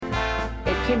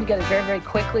came together very, very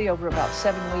quickly over about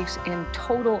 7 weeks in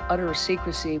total, utter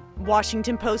secrecy.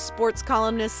 Washington Post sports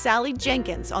columnist Sally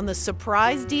Jenkins on the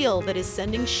surprise deal that is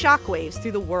sending shockwaves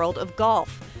through the world of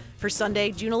golf. For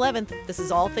Sunday, June 11th, this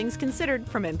is All Things Considered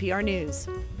from NPR News.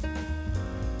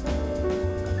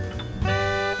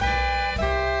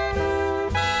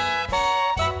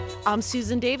 I'm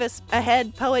Susan Davis.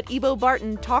 Ahead, poet Ebo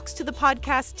Barton talks to the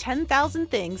podcast 10,000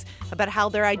 Things about how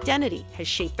their identity has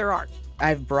shaped their art.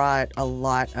 I've brought a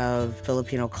lot of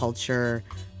Filipino culture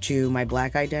to my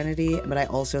Black identity, but I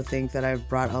also think that I've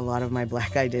brought a lot of my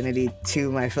Black identity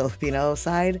to my Filipino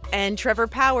side. And Trevor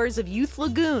Powers of Youth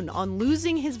Lagoon on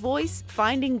losing his voice,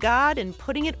 finding God, and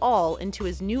putting it all into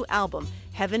his new album,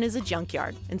 Heaven is a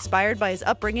Junkyard, inspired by his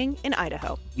upbringing in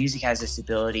Idaho. Music has this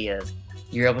ability of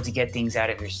you're able to get things out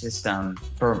of your system,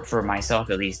 for myself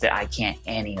at least, that I can't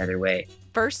any other way.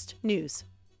 First, news.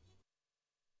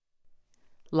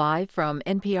 Live from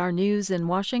NPR News in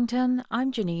Washington,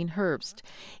 I'm Janine Herbst.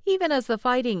 Even as the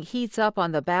fighting heats up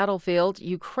on the battlefield,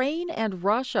 Ukraine and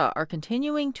Russia are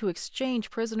continuing to exchange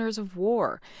prisoners of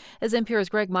war. As NPR's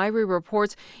Greg Myrie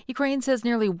reports, Ukraine says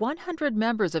nearly 100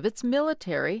 members of its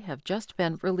military have just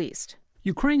been released.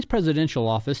 Ukraine's presidential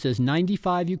office says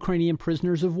 95 Ukrainian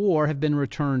prisoners of war have been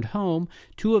returned home,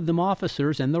 2 of them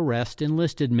officers and the rest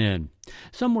enlisted men.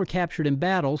 Some were captured in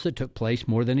battles that took place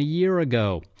more than a year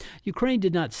ago. Ukraine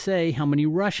did not say how many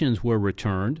Russians were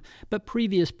returned, but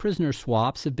previous prisoner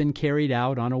swaps have been carried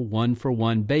out on a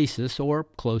one-for-one basis or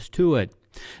close to it.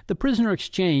 The prisoner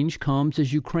exchange comes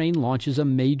as Ukraine launches a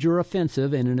major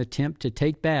offensive in an attempt to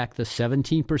take back the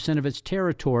 17% of its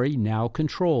territory now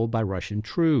controlled by Russian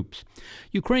troops.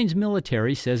 Ukraine's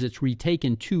military says it's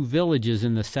retaken 2 villages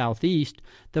in the southeast,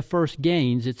 the first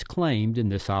gains it's claimed in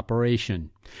this operation.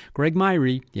 Greg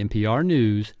Myrie, NPR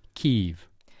News, Kyiv.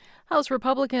 House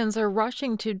Republicans are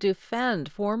rushing to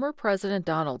defend former President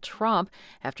Donald Trump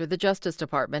after the Justice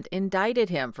Department indicted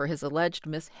him for his alleged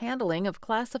mishandling of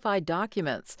classified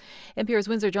documents. NPR's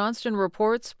Windsor Johnston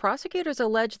reports prosecutors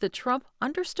allege that Trump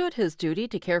understood his duty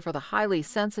to care for the highly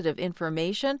sensitive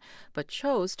information, but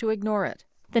chose to ignore it.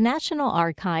 The National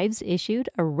Archives issued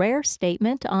a rare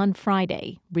statement on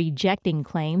Friday, rejecting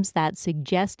claims that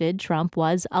suggested Trump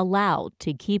was allowed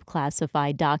to keep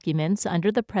classified documents under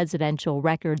the Presidential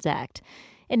Records Act.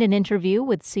 In an interview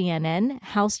with CNN,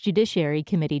 House Judiciary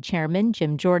Committee Chairman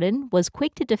Jim Jordan was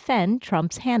quick to defend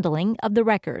Trump's handling of the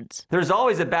records. There's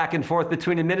always a back and forth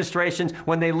between administrations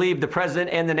when they leave the president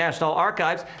and the National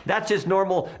Archives. That's just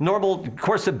normal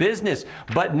course of business.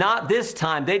 But not this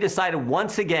time. They decided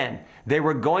once again they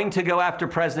were going to go after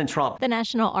President Trump. The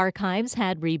National Archives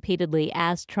had repeatedly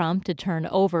asked Trump to turn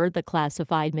over the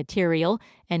classified material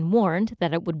and warned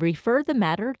that it would refer the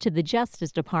matter to the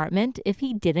Justice Department if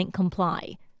he didn't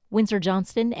comply. Windsor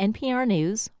Johnston, NPR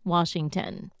News,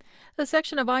 Washington. The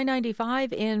section of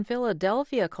I-95 in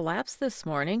Philadelphia collapsed this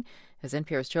morning. As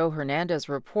NPR's Joe Hernandez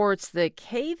reports, the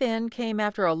cave-in came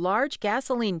after a large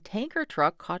gasoline tanker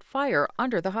truck caught fire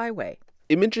under the highway.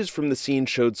 Images from the scene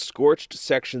showed scorched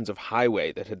sections of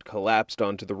highway that had collapsed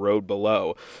onto the road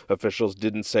below. Officials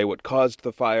didn't say what caused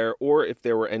the fire or if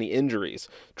there were any injuries.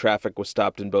 Traffic was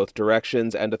stopped in both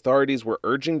directions, and authorities were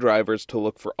urging drivers to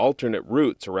look for alternate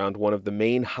routes around one of the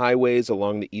main highways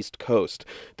along the East Coast.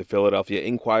 The Philadelphia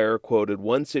Inquirer quoted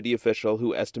one city official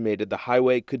who estimated the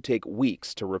highway could take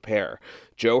weeks to repair.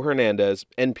 Joe Hernandez,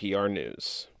 NPR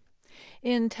News.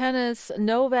 In tennis,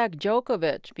 Novak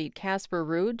Djokovic beat Casper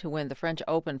Ruud to win the French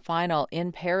Open final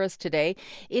in Paris today.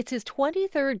 It's his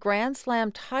 23rd Grand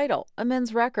Slam title, a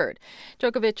men's record.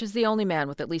 Djokovic is the only man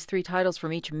with at least 3 titles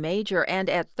from each major,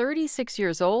 and at 36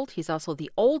 years old, he's also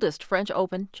the oldest French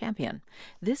Open champion.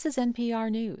 This is NPR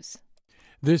News.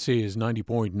 This is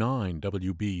 90.9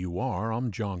 WBUR. I'm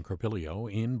John Carpilio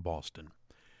in Boston.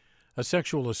 A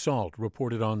sexual assault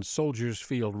reported on Soldiers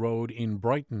Field Road in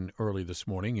Brighton early this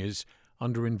morning is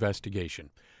under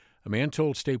investigation. A man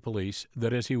told state police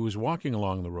that as he was walking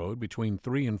along the road between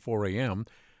 3 and 4 a.m.,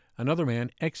 another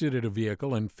man exited a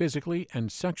vehicle and physically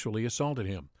and sexually assaulted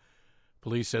him.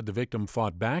 Police said the victim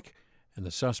fought back and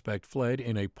the suspect fled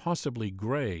in a possibly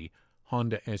gray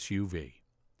Honda SUV.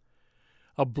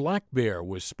 A black bear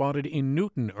was spotted in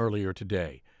Newton earlier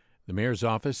today. The mayor's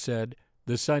office said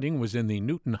the sighting was in the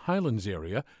Newton Highlands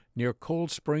area near Cold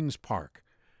Springs Park.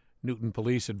 Newton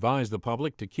police advised the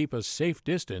public to keep a safe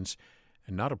distance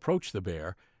and not approach the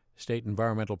bear. State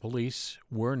environmental police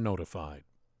were notified.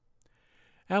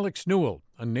 Alex Newell,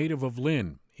 a native of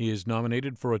Lynn, is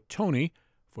nominated for a Tony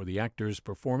for the actor's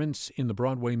performance in the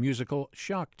Broadway musical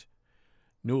Shocked.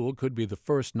 Newell could be the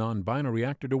first non-binary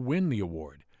actor to win the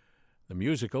award. The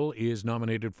musical is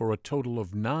nominated for a total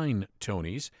of 9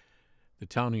 Tonys. The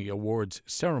Townie Awards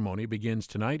ceremony begins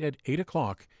tonight at 8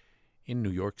 o'clock in New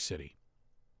York City.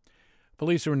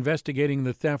 Police are investigating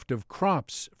the theft of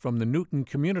crops from the Newton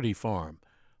Community Farm.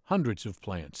 Hundreds of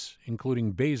plants,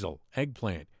 including basil,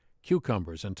 eggplant,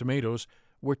 cucumbers, and tomatoes,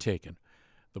 were taken.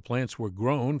 The plants were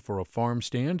grown for a farm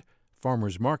stand,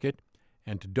 farmer's market,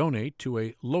 and to donate to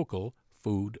a local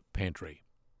food pantry.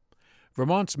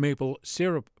 Vermont's maple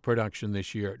syrup production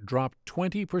this year dropped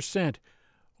 20%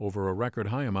 over a record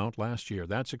high amount last year.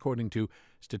 That's according to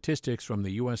statistics from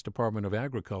the U.S. Department of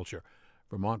Agriculture.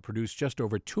 Vermont produced just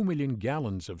over 2 million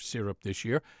gallons of syrup this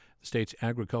year. The state's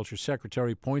agriculture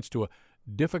secretary points to a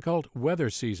difficult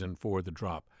weather season for the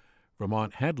drop.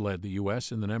 Vermont had led the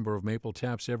U.S. in the number of maple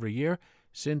taps every year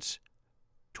since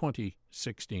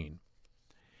 2016.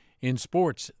 In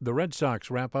sports, the Red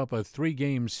Sox wrap up a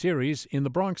 3-game series in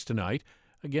the Bronx tonight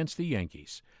against the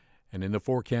Yankees. And in the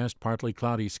forecast, partly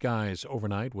cloudy skies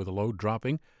overnight with a low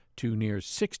dropping to near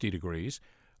 60 degrees,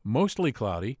 mostly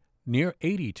cloudy, near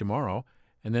 80 tomorrow,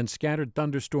 and then scattered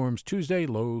thunderstorms Tuesday,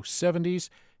 low 70s,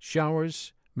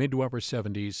 showers mid to upper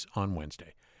 70s on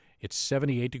Wednesday. It's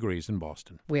 78 degrees in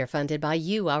Boston. We're funded by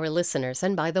you, our listeners,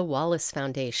 and by the Wallace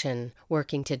Foundation,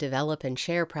 working to develop and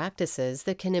share practices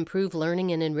that can improve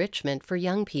learning and enrichment for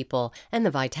young people and the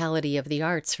vitality of the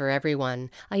arts for everyone.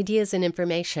 Ideas and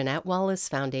information at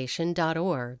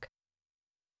wallacefoundation.org.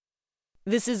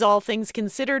 This is All Things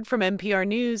Considered from NPR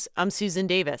News. I'm Susan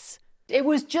Davis. It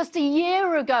was just a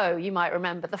year ago, you might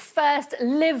remember, the first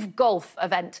Live Golf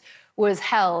event was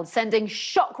held, sending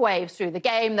shockwaves through the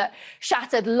game that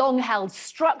shattered long-held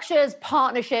structures,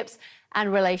 partnerships,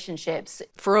 and relationships.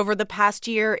 For over the past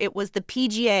year, it was the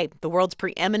PGA, the world's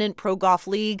preeminent pro golf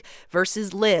league,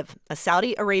 versus Live, a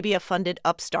Saudi Arabia-funded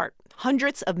upstart.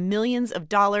 Hundreds of millions of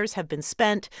dollars have been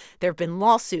spent. There have been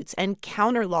lawsuits and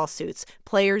counter-lawsuits,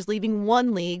 players leaving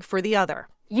one league for the other.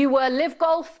 You were Live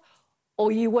Golf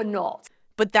or you were not.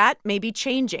 But that may be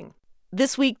changing.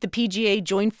 This week, the PGA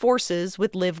joined forces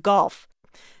with Live Golf.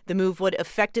 The move would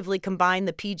effectively combine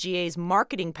the PGA's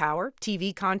marketing power,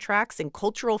 TV contracts, and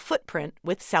cultural footprint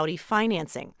with Saudi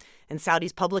financing. And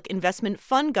Saudi's Public Investment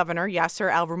Fund Governor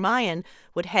Yasser Al-Rumayyan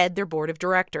would head their board of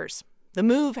directors. The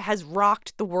move has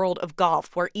rocked the world of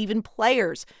golf, where even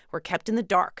players were kept in the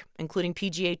dark, including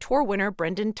PGA Tour winner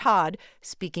Brendan Todd,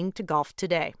 speaking to Golf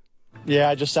Today. Yeah,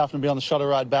 I just happened to be on the shuttle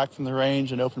ride back from the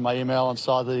range and opened my email and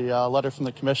saw the letter from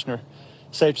the commissioner.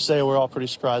 Safe to say we're all pretty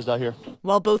surprised out here.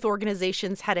 While both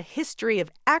organizations had a history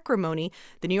of acrimony,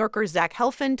 the New Yorker's Zach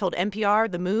Helfand told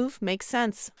NPR the move makes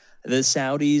sense. The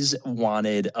Saudis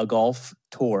wanted a golf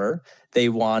tour, they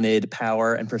wanted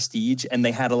power and prestige, and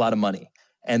they had a lot of money.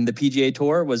 And the PGA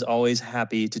Tour was always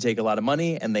happy to take a lot of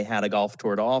money, and they had a golf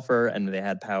tour to offer, and they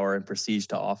had power and prestige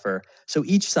to offer. So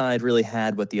each side really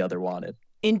had what the other wanted.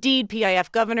 Indeed,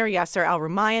 PIF Governor Yasser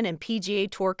Al-Rumayyan and PGA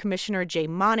Tour Commissioner Jay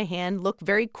Monahan look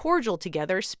very cordial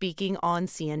together, speaking on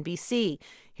CNBC.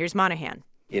 Here's Monahan.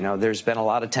 You know, there's been a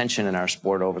lot of tension in our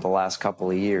sport over the last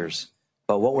couple of years.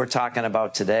 But what we're talking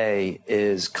about today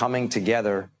is coming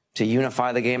together to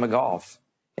unify the game of golf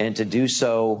and to do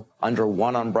so under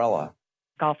one umbrella.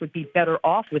 Golf would be better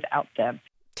off without them.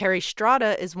 Terry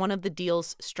Strada is one of the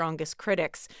deal's strongest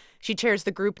critics. She chairs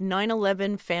the group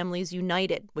 9/11 Families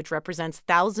United, which represents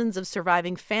thousands of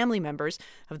surviving family members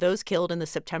of those killed in the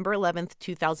September 11th,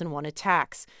 2001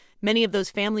 attacks. Many of those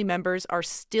family members are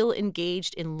still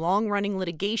engaged in long-running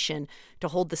litigation to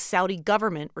hold the Saudi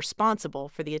government responsible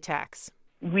for the attacks.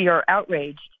 We are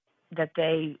outraged that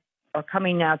they are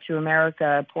coming now to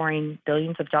America, pouring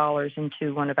billions of dollars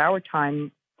into one of our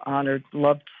time-honored,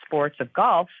 loved sports of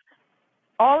golf,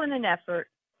 all in an effort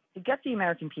to get the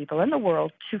American people and the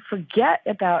world to forget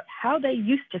about how they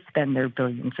used to spend their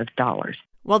billions of dollars.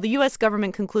 While the U.S.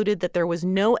 government concluded that there was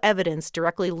no evidence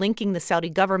directly linking the Saudi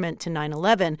government to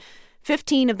 9/11,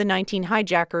 15 of the 19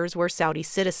 hijackers were Saudi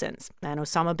citizens, and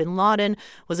Osama bin Laden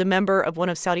was a member of one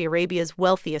of Saudi Arabia's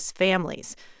wealthiest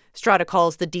families. Strada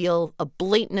calls the deal a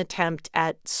blatant attempt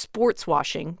at sports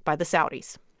washing by the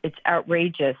Saudis. It's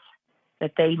outrageous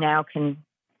that they now can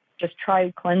just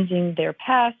try cleansing their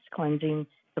past, cleansing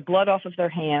the blood off of their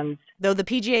hands. Though the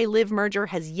PGA Live merger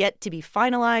has yet to be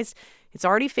finalized, it's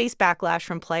already faced backlash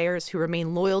from players who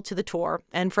remain loyal to the tour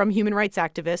and from human rights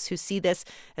activists who see this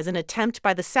as an attempt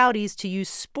by the Saudis to use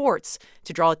sports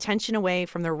to draw attention away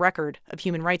from their record of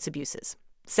human rights abuses.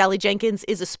 Sally Jenkins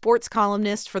is a sports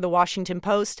columnist for The Washington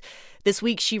Post. This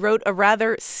week, she wrote a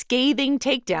rather scathing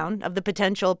takedown of the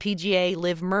potential PGA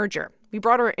Live merger. We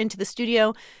brought her into the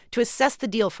studio to assess the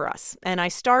deal for us, and I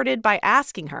started by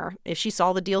asking her if she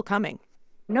saw the deal coming.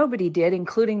 Nobody did,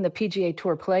 including the PGA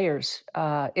Tour players.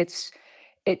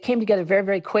 It came together very,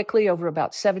 very quickly over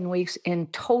about 7 weeks in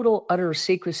total, utter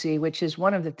secrecy, which is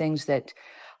one of the things that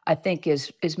I think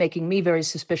is making me very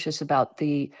suspicious about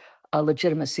the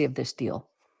legitimacy of this deal.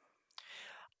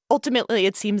 Ultimately,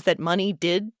 it seems that money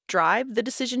did drive the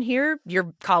decision here.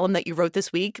 Your column that you wrote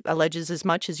this week alleges as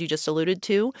much, as you just alluded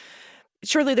to.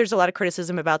 Surely there's a lot of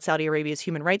criticism about Saudi Arabia's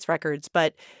human rights records,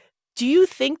 but do you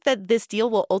think that this deal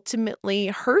will ultimately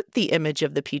hurt the image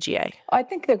of the PGA? I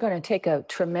think they're going to take a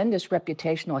tremendous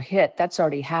reputational hit. That's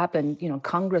already happened.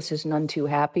 Congress is none too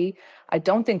happy. I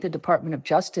don't think the Department of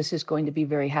Justice is going to be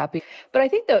very happy. But I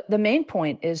think the main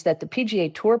point is that the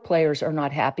PGA Tour players are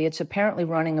not happy. It's apparently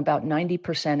running about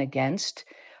 90% against.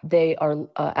 They are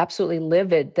absolutely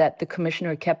livid that the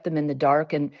commissioner kept them in the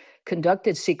dark and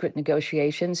conducted secret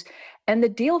negotiations. And the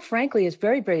deal, frankly, is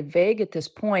very, very vague at this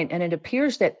point. And it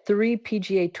appears that 3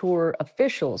 PGA Tour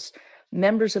officials,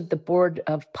 members of the board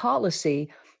of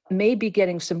policy, may be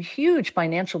getting some huge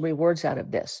financial rewards out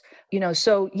of this.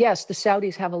 So yes, the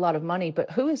Saudis have a lot of money,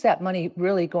 but who is that money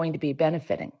really going to be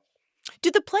benefiting?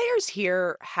 Do the players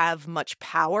here have much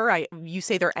power? You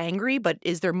say they're angry, but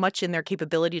is there much in their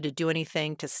capability to do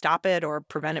anything to stop it or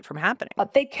prevent it from happening?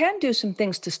 They can do some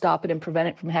things to stop it and prevent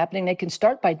it from happening. They can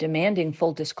start by demanding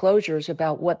full disclosures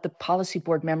about what the policy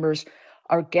board members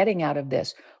are getting out of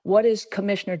this. What is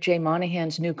Commissioner Jay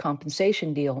Monahan's new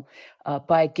compensation deal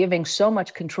by giving so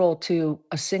much control to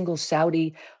a single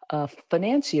Saudi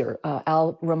financier,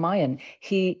 Al Ramayan?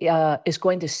 He is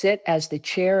going to sit as the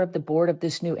chair of the board of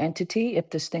this new entity if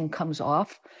this thing comes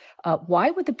off.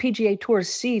 Why would the PGA Tour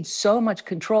cede so much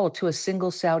control to a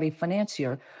single Saudi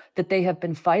financier that they have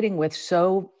been fighting with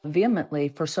so vehemently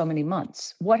for so many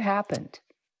months? What happened?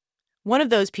 One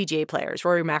of those PGA players,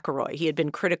 Rory McIlroy, he had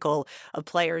been critical of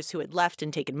players who had left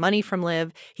and taken money from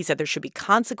LIV. He said there should be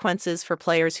consequences for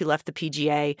players who left the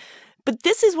PGA. But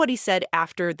this is what he said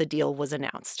after the deal was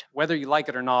announced. Whether you like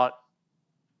it or not,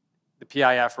 the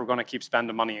PIF are going to keep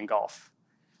spending money in golf.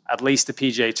 At least the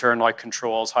PGA Tour now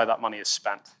controls how that money is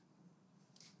spent.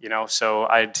 So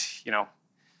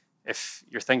if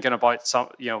you're thinking about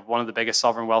one of the biggest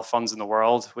sovereign wealth funds in the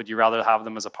world, would you rather have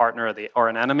them as a partner or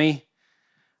an enemy?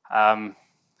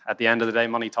 At the end of the day,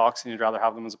 money talks, and you'd rather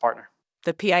have them as a partner.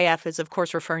 The PIF is, of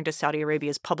course, referring to Saudi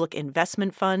Arabia's Public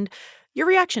Investment Fund. Your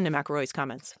reaction to McIlroy's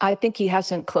comments? I think he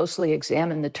hasn't closely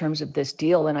examined the terms of this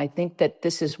deal, and I think that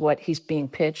this is what he's being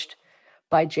pitched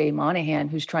by Jay Monahan,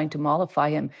 who's trying to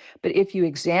mollify him. But if you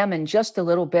examine just a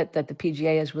little bit that the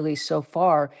PGA has released so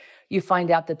far, you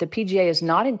find out that the PGA is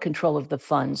not in control of the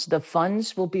funds. The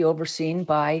funds will be overseen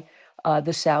by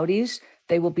the Saudis.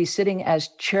 They will be sitting as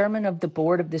chairman of the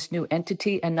board of this new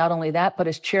entity, and not only that, but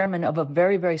as chairman of a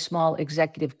very, very small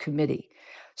executive committee.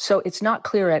 So it's not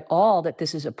clear at all that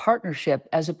this is a partnership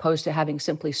as opposed to having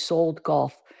simply sold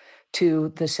golf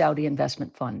to the Saudi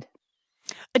investment fund.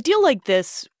 A deal like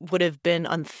this would have been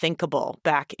unthinkable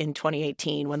back in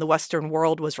 2018 when the Western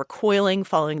world was recoiling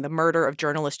following the murder of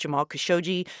journalist Jamal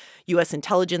Khashoggi. U.S.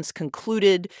 intelligence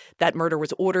concluded that murder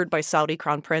was ordered by Saudi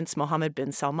Crown Prince Mohammed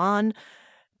bin Salman.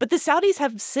 But the Saudis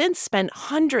have since spent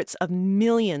hundreds of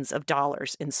millions of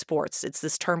dollars in sports. It's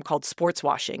this term called sports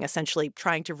washing, essentially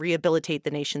trying to rehabilitate the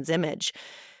nation's image.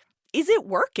 Is it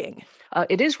working?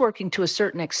 It is working to a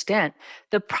certain extent.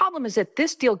 The problem is that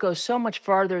this deal goes so much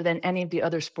farther than any of the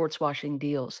other sports washing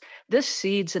deals. This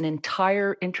cedes an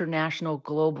entire international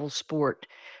global sport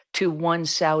to one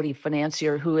Saudi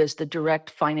financier who is the direct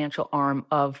financial arm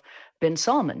of bin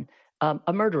Salman,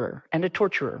 a murderer and a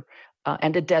torturer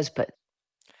and a despot.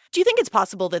 Do you think it's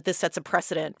possible that this sets a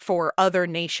precedent for other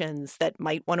nations that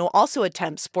might want to also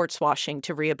attempt sports washing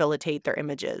to rehabilitate their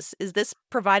images? Is this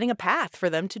providing a path for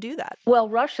them to do that? Well,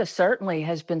 Russia certainly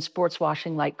has been sports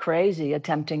washing like crazy,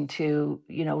 attempting to,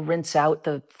 rinse out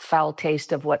the foul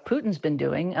taste of what Putin's been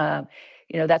doing.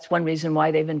 That's one reason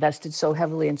why they've invested so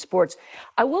heavily in sports.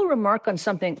 I will remark on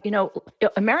something.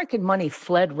 American money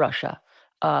fled Russia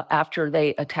after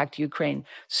they attacked Ukraine.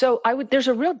 So there's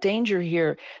a real danger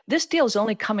here. This deal is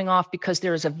only coming off because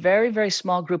there is a very, very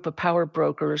small group of power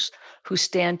brokers who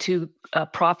stand to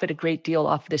profit a great deal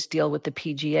off this deal with the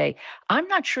PGA. I'm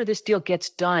not sure this deal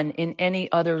gets done in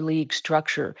any other league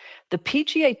structure. The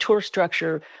PGA Tour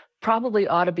structure probably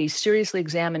ought to be seriously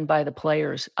examined by the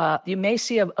players. You may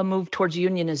see a move towards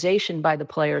unionization by the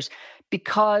players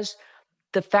because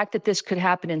the fact that this could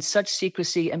happen in such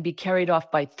secrecy and be carried off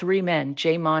by 3 men,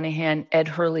 Jay Monahan, Ed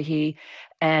Hurley,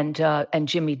 and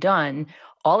Jimmy Dunn,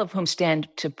 all of whom stand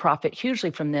to profit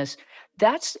hugely from this,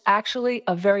 that's actually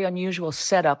a very unusual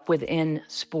setup within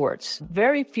sports.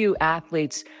 Very few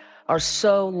athletes are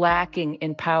so lacking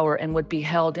in power and would be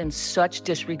held in such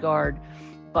disregard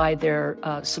by their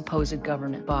supposed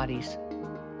government bodies.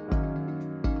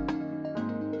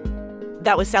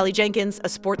 That was Sally Jenkins, a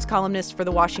sports columnist for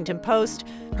The Washington Post.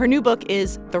 Her new book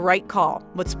is The Right Call: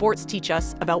 What Sports Teach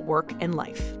Us About Work and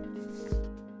Life.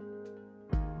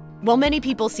 While many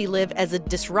people see LIV as a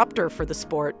disruptor for the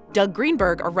sport, Doug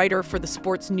Greenberg, a writer for the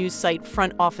sports news site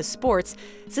Front Office Sports,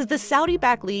 says the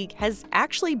Saudi-backed league has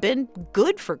actually been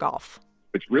good for golf.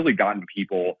 It's really gotten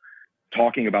people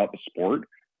talking about the sport,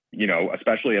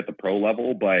 especially at the pro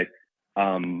level, but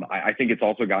I think it's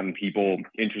also gotten people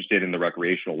interested in the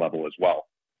recreational level as well.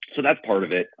 So that's part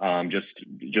of it,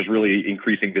 just really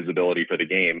increasing visibility for the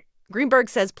game. Greenberg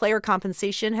says player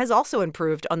compensation has also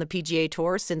improved on the PGA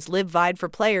Tour since LIV vied for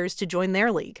players to join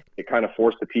their league. It kind of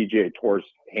forced the PGA Tour's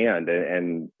hand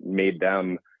and made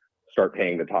them start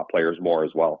paying the top players more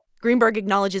as well. Greenberg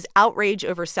acknowledges outrage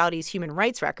over Saudi's human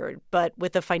rights record, but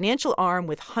with a financial arm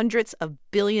with hundreds of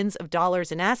billions of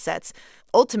dollars in assets,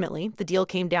 ultimately the deal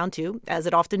came down to, as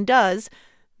it often does,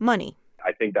 money.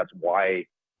 I think that's why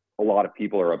a lot of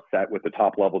people are upset with the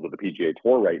top levels of the PGA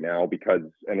Tour right now because,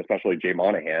 and especially Jay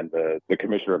Monahan, the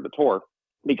commissioner of the tour,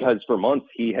 because for months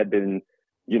he had been,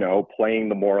 playing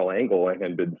the moral angle and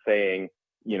had been saying,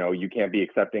 you can't be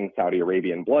accepting Saudi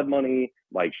Arabian blood money,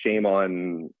 like shame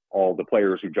on all the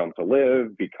players who jumped to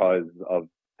LIV because of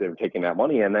them taking that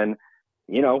money. And then,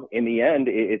 in the end,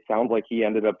 it sounds like he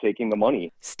ended up taking the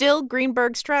money. Still,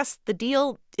 Greenberg stressed the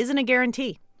deal isn't a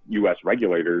guarantee. U.S.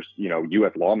 regulators,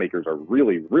 U.S. lawmakers are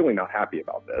really, really not happy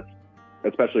about this,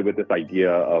 especially with this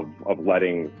idea of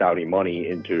letting Saudi money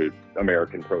into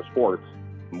American pro sports,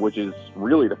 which is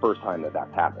really the first time that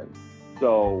that's happened.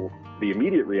 So the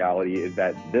immediate reality is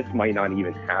that this might not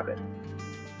even happen.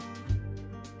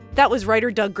 That was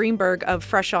writer Doug Greenberg of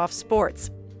Fresh Off Sports.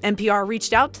 NPR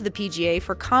reached out to the PGA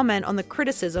for comment on the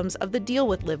criticisms of the deal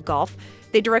with LIV Golf.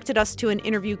 They directed us to an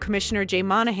interview Commissioner Jay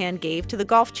Monahan gave to the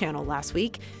Golf Channel last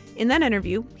week. In that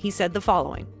interview, he said the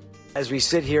following. As we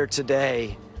sit here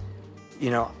today,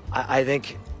 I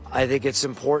think it's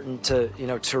important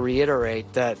to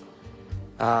reiterate that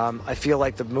I feel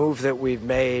like the move that we've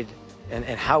made and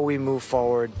how we move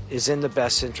forward is in the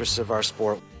best interest of our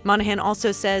sport. Monahan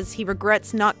also says he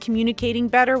regrets not communicating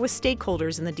better with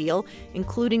stakeholders in the deal,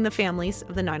 including the families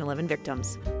of the 9/11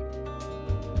 victims.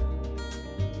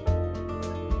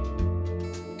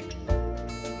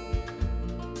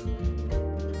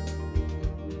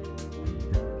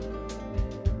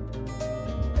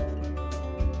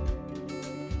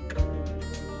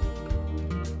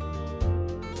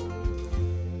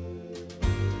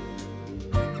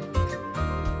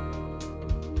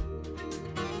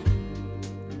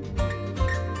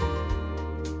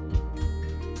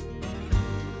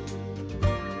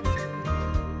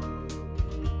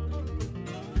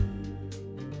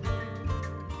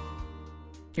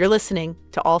 You're listening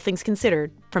to All Things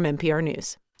Considered from NPR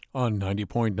News. On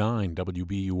 90.9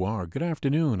 WBUR, good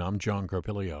afternoon. I'm John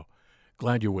Carpilio.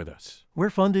 Glad you're with us.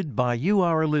 We're funded by you,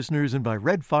 our listeners, and by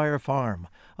Red Fire Farm,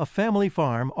 a family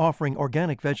farm offering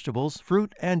organic vegetables,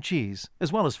 fruit, and cheese,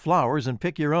 as well as flowers and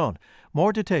pick your own.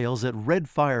 More details at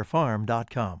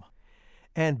redfirefarm.com.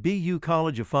 And BU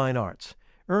College of Fine Arts.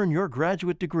 Earn your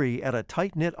graduate degree at a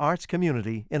tight-knit arts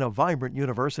community in a vibrant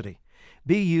university.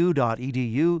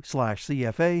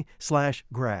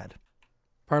 bu.edu/CFA/grad.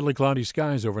 Partly cloudy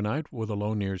skies overnight with a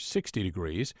low near 60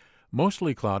 degrees.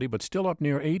 Mostly cloudy, but still up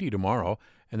near 80 tomorrow.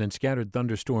 And then scattered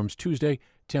thunderstorms Tuesday,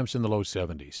 temps in the low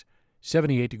 70s.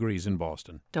 78 degrees in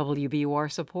Boston.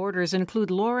 WBUR supporters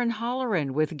include Lauren Holleran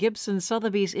with Gibson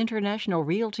Sotheby's International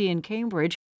Realty in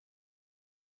Cambridge,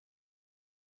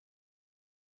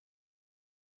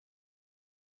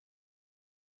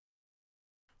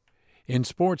 In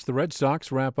sports, the Red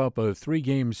Sox wrap up a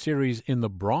 3-game series in the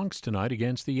Bronx tonight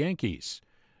against the Yankees.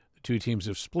 The two teams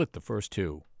have split the first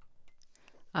two.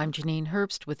 I'm Janine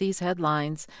Herbst with these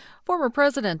headlines. Former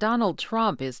President Donald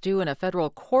Trump is due in a federal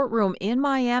courtroom in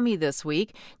Miami this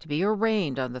week to be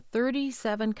arraigned on the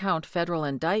 37-count federal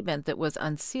indictment that was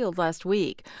unsealed last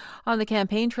week. On the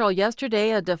campaign trail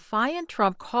yesterday, a defiant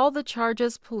Trump called the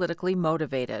charges politically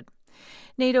motivated.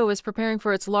 NATO is preparing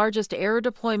for its largest air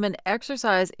deployment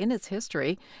exercise in its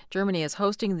history. Germany is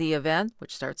hosting the event,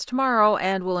 which starts tomorrow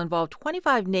and will involve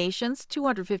 25 nations,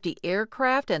 250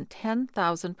 aircraft, and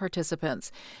 10,000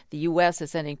 participants. The U.S.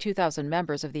 is sending 2,000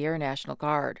 members of the Air National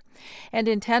Guard. And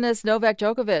in tennis, Novak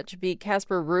Djokovic beat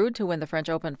Casper Ruud to win the French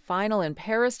Open final in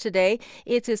Paris today.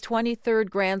 It's his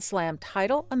 23rd Grand Slam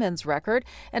title, a men's record,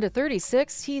 and at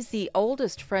 36, he's the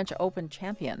oldest French Open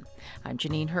champion. I'm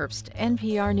Janine Herbst,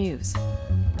 NPR News.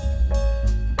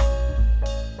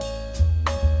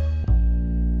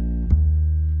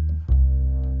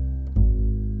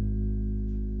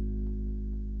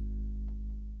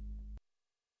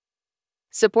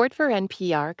 Support for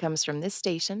NPR comes from this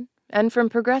station and from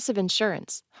Progressive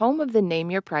Insurance, home of the Name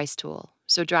Your Price tool,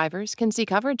 so drivers can see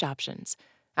coverage options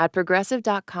at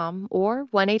progressive.com or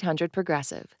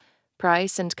 1-800-PROGRESSIVE.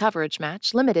 Price and coverage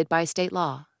match limited by state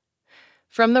law.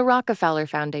 From the Rockefeller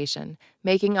Foundation,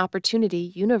 making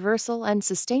opportunity universal and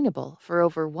sustainable for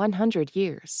over 100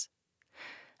 years.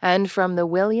 And from the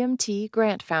William T.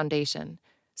 Grant Foundation,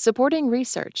 supporting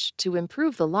research to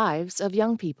improve the lives of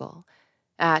young people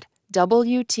at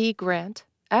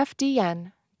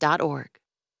wtgrantfdn.org.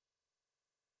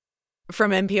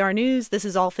 From NPR News, this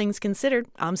is All Things Considered.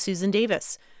 I'm Susan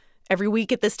Davis. Every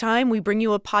week at this time, we bring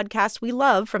you a podcast we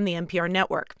love from the NPR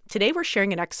network. Today, we're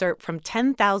sharing an excerpt from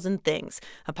 10,000 Things,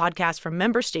 a podcast from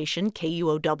member station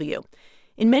KUOW.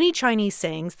 In many Chinese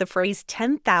sayings, the phrase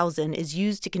 10,000 is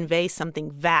used to convey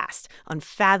something vast,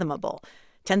 unfathomable.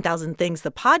 10,000 Things,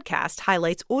 the podcast,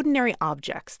 highlights ordinary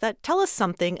objects that tell us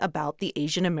something about the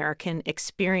Asian American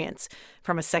experience,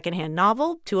 from a secondhand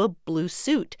novel to a blue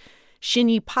suit.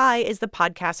 Xinyi Pai is the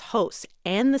podcast's host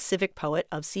and the civic poet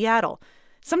of Seattle.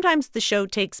 Sometimes the show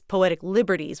takes poetic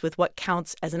liberties with what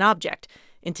counts as an object.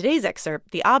 In today's excerpt,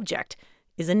 the object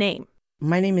is a name.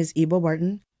 My name is Ibo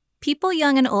Barton. People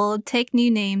young and old take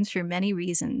new names for many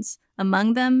reasons,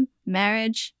 among them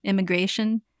marriage,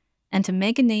 immigration, and to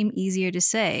make a name easier to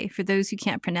say for those who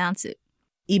can't pronounce it.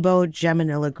 Ibo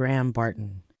Jamanilla Graham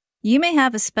Barton. You may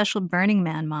have a special Burning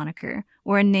Man moniker,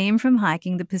 or a name from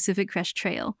hiking the Pacific Crest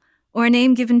Trail, or a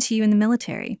name given to you in the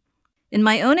military. In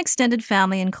my own extended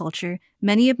family and culture,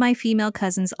 many of my female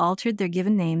cousins altered their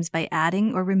given names by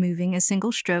adding or removing a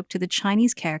single stroke to the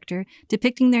Chinese character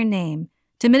depicting their name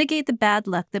to mitigate the bad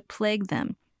luck that plagued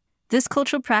them. This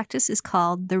cultural practice is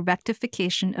called the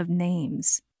rectification of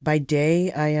names. By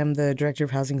day, I am the Director of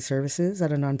Housing Services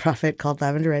at a nonprofit called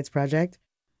Lavender Rights Project.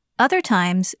 Other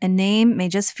times, a name may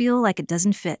just feel like it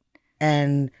doesn't fit.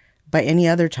 And by any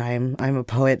other time, I'm a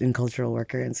poet and cultural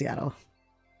worker in Seattle.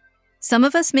 Some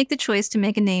of us make the choice to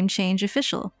make a name change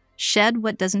official, shed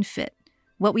what doesn't fit.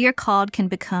 What we are called can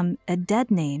become a dead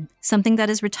name, something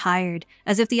that is retired,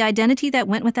 as if the identity that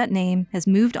went with that name has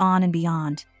moved on and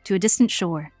beyond, to a distant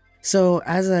shore. So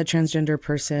as a transgender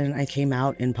person, I came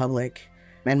out in public.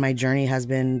 And my journey has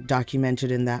been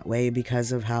documented in that way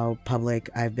because of how public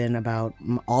I've been about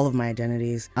all of my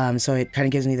identities. So it kind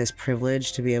of gives me this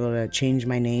privilege to be able to change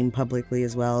my name publicly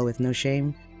as well with no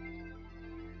shame.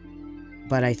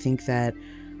 But I think that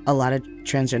a lot of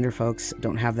transgender folks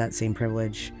don't have that same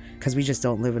privilege because we just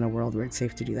don't live in a world where it's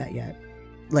safe to do that yet.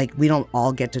 Like, we don't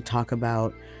all get to talk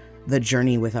about the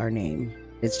journey with our name.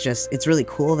 It's really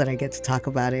cool that I get to talk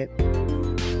about it.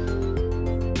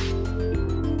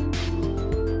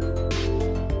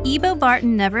 Ibo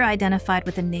Barton never identified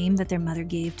with the name that their mother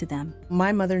gave to them.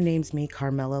 My mother names me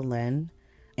Carmela Len.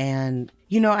 And,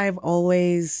 I've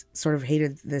always sort of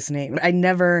hated this name. I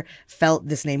never felt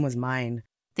this name was mine.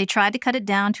 They tried to cut it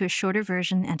down to a shorter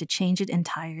version and to change it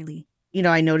entirely.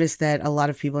 I noticed that a lot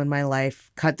of people in my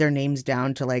life cut their names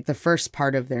down to like the first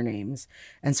part of their names.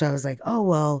 And so I was like, oh,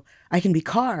 well, I can be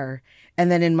Car. And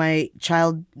then in my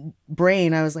child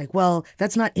brain, I was like, well,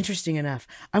 that's not interesting enough.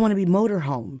 I want to be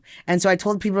Motorhome. And so I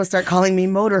told people to start calling me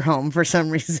Motorhome for some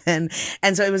reason.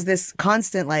 And so it was this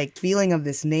constant like feeling of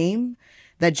this name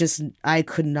that just I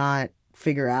could not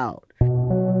figure out.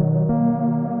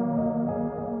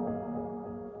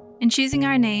 In choosing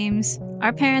our names,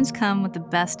 our parents come with the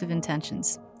best of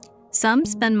intentions. Some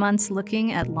spend months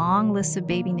looking at long lists of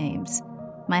baby names.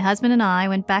 My husband and I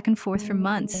went back and forth for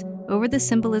months over the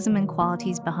symbolism and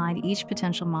qualities behind each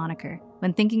potential moniker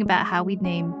when thinking about how we'd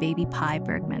name baby Pi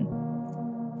Bergman.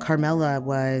 Carmela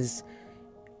was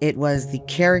the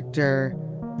character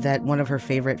that one of her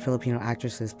favorite Filipino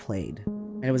actresses played.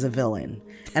 And it was a villain.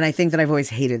 And I think that I've always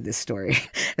hated this story.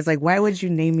 It's like, why would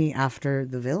you name me after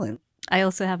the villain? I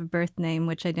also have a birth name,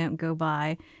 which I don't go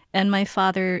by. And my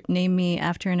father named me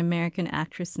after an American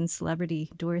actress and celebrity,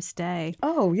 Doris Day.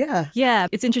 Oh, yeah. Yeah,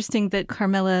 it's interesting that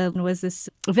Carmela was this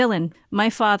villain. My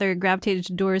father gravitated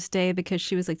to Doris Day because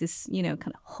she was like this, kind of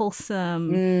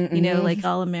wholesome, like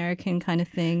all-American kind of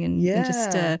thing. And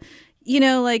just,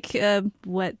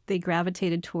 what they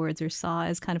gravitated towards or saw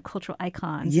as kind of cultural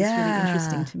icons. Yeah. It's really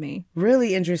interesting to me.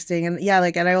 Really interesting. And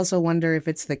and I also wonder if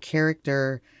it's the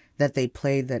character that they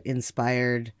played that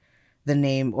inspired the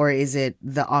name, or is it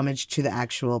the homage to the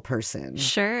actual person?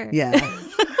 Sure. Yeah.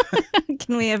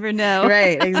 Can we ever know?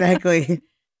 Right, exactly.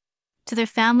 To their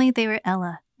family, they were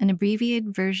Ella, an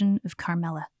abbreviated version of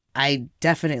Carmela. I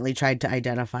definitely tried to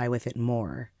identify with it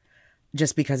more,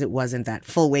 just because it wasn't that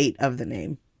full weight of the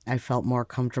name. I felt more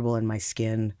comfortable in my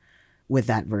skin with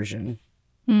that version.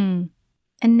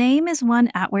 A name is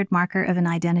one outward marker of an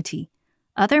identity.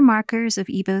 Other markers of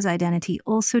Igbo's identity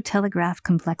also telegraph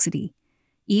complexity.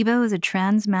 Igbo is a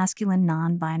trans-masculine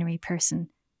non-binary person,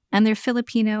 and they're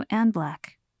Filipino and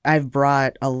Black. I've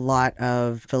brought a lot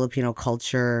of Filipino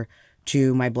culture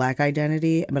to my Black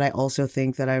identity, but I also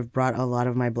think that I've brought a lot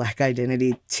of my Black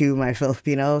identity to my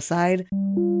Filipino side.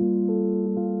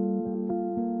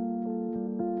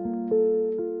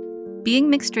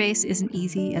 Being mixed race isn't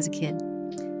easy as a kid.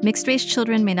 Mixed race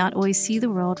children may not always see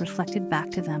the world reflected back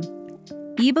to them.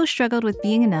 Igbo struggled with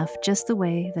being enough just the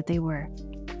way that they were.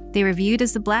 They were viewed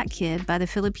as the Black kid by the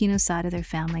Filipino side of their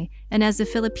family and as the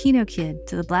Filipino kid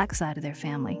to the Black side of their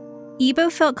family.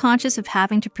 Igbo felt conscious of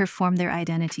having to perform their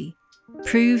identity,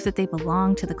 prove that they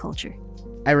belonged to the culture.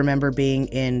 I remember being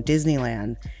in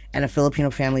Disneyland and a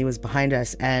Filipino family was behind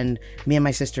us, and me and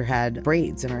my sister had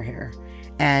braids in our hair.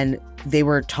 And they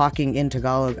were talking in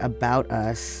Tagalog about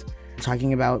us,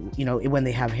 talking about, you know, when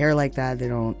they have hair like that, they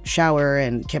don't shower,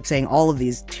 and kept saying all of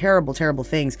these terrible, terrible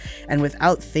things. And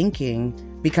without thinking,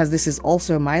 because this is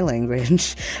also my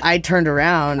language, I turned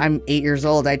around. I'm 8 years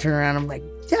old. I turned around. I'm like,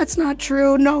 that's not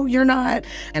true. No, you're not.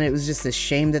 And it was just this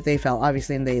shame that they felt,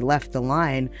 obviously, and they left the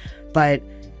line. But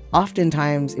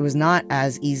oftentimes it was not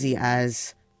as easy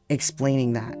as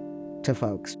explaining that to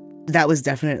folks. That was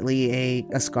definitely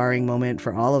a scarring moment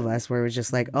for all of us, where it was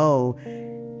just like, oh,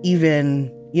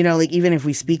 even, you know, like, even if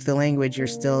we speak the language, you're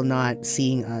still not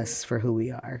seeing us for who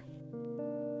we are.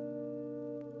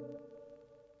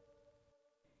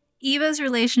 Igbo's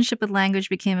relationship with language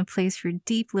became a place for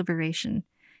deep liberation.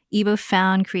 Igbo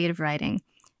found creative writing,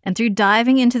 and through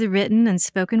diving into the written and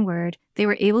spoken word, they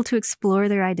were able to explore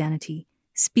their identity,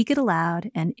 speak it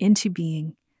aloud and into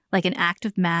being, like an act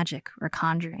of magic or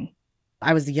conjuring.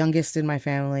 I was the youngest in my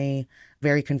family,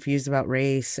 very confused about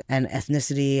race and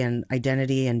ethnicity and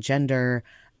identity and gender.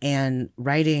 And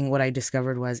writing, what I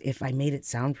discovered was if I made it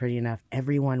sound pretty enough,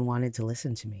 everyone wanted to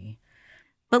listen to me.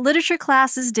 But literature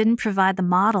classes didn't provide the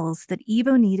models that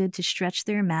Igbo needed to stretch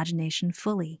their imagination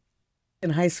fully. In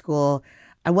high school,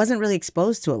 I wasn't really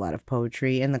exposed to a lot of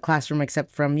poetry in the classroom,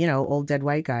 except from, you know, old dead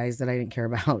white guys that I didn't care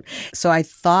about. So I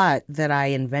thought that I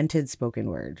invented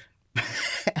spoken word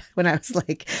when I was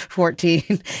like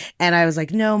 14. And I was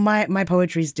like, no, my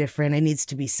poetry's different. It needs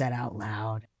to be said out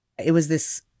loud. It was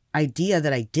this idea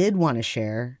that I did want to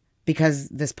share because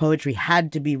this poetry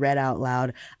had to be read out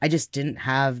loud. I just didn't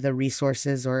have the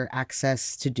resources or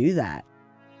access to do that.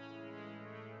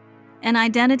 An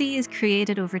identity is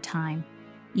created over time.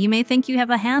 You may think you have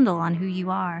a handle on who you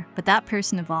are, but that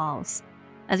person evolves.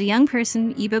 As a young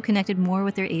person, Igbo connected more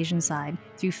with their Asian side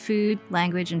through food,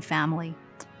 language, and family.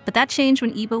 But that changed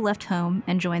when Igbo left home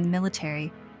and joined the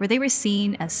military, where they were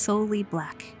seen as solely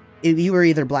Black. You were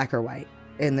either Black or white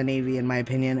in the Navy, in my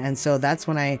opinion. And so that's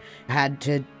when I had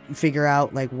to figure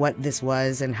out like what this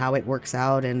was and how it works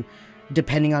out. And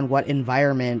depending on what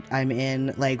environment I'm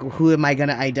in, like who am I going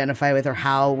to identify with, or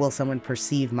how will someone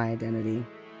perceive my identity?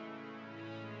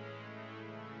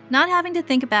 Not having to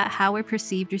think about how we're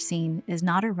perceived or seen is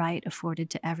not a right afforded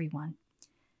to everyone.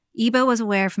 Igbo was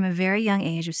aware from a very young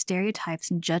age of stereotypes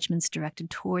and judgments directed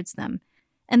towards them,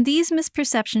 and these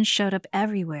misperceptions showed up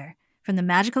everywhere, from the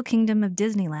magical kingdom of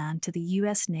Disneyland to the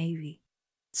U.S. Navy.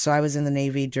 So I was in the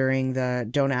Navy during the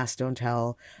Don't Ask, Don't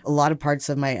Tell. A lot of parts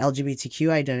of my LGBTQ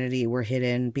identity were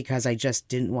hidden because I just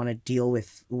didn't want to deal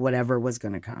with whatever was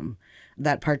going to come.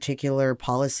 That particular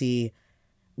policy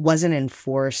wasn't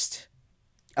enforced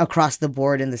across the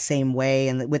board in the same way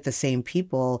and with the same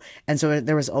people. And so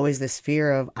there was always this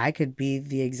fear of I could be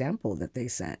the example that they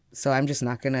set. So I'm just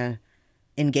not going to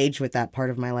engage with that part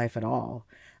of my life at all.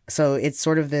 So it's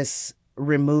sort of this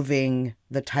removing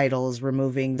the titles,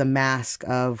 removing the mask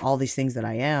of all these things that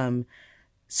I am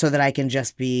so that I can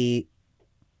just be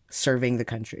serving the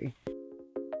country.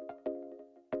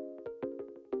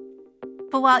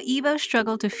 But while Igbo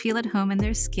struggled to feel at home in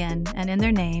their skin and in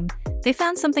their name, they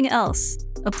found something else,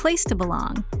 a place to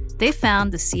belong. They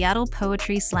found the Seattle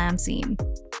poetry slam scene.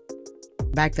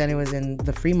 Back then it was in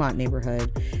the Fremont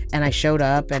neighborhood, and I showed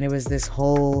up and it was this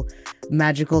whole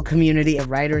magical community of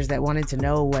writers that wanted to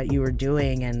know what you were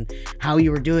doing and how you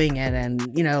were doing it, and,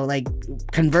 you know, like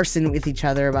conversing with each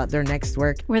other about their next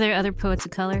work. Were there other poets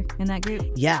of color in that group?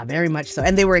 Yeah, very much so.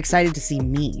 And they were excited to see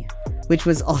me, which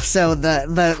was also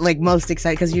the like most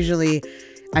exciting, because usually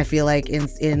I feel like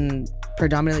in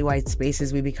predominantly white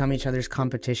spaces, we become each other's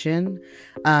competition.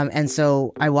 And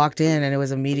so I walked in and it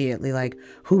was immediately like,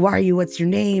 who are you? What's your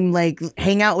name? Like,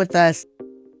 hang out with us.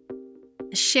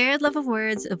 A shared love of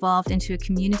words evolved into a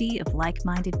community of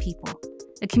like-minded people,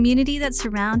 a community that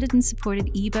surrounded and supported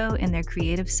Igbo in their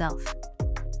creative self.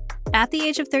 At the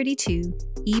age of 32,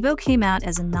 Igbo came out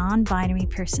as a non-binary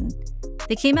person.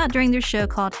 They came out during their show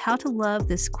called How to Love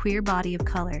This Queer Body of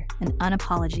Color, an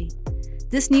Unapology.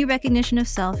 This new recognition of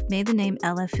self made the name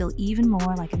Ella feel even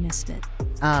more like a misfit.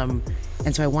 And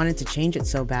so I wanted to change it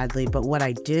so badly, but what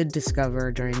I did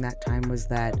discover during that time was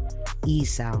that E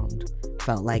sound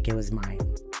felt like it was mine.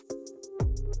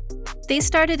 They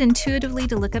started intuitively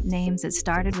to look up names that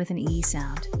started with an E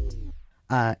sound.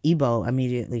 Igbo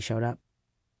immediately showed up.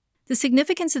 The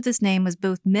significance of this name was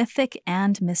both mythic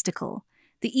and mystical.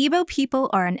 The Igbo people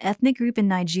are an ethnic group in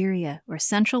Nigeria, or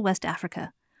Central West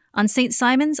Africa. On St.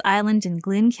 Simon's Island in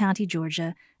Glynn County,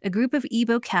 Georgia, a group of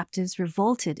Igbo captives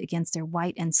revolted against their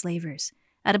white enslavers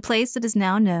at a place that is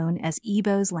now known as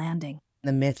Igbo's Landing.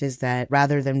 The myth is that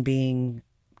rather than being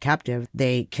captive,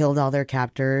 they killed all their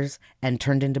captors and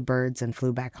turned into birds and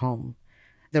flew back home.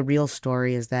 The real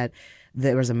story is that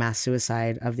there was a mass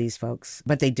suicide of these folks,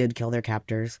 but they did kill their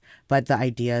captors. But the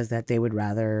idea is that they would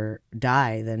rather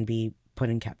die than be put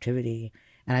in captivity.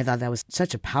 And I thought that was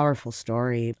such a powerful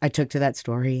story. I took to that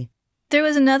story. There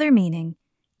was another meaning.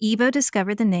 Igbo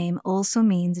discovered the name also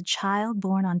means a child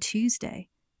born on Tuesday,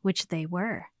 which they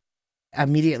were.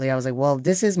 Immediately, I was like, well,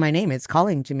 this is my name. It's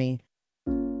calling to me.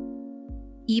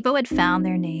 Igbo had found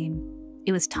their name.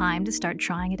 It was time to start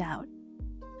trying it out.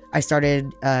 I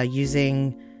started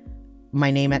using my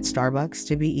name at Starbucks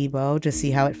to be Igbo to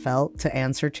see how it felt to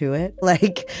answer to it.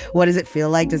 Like, what does it feel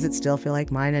like? Does it still feel like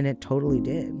mine? And it totally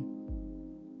did.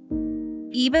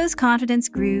 Igbo's confidence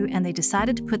grew, and they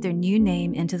decided to put their new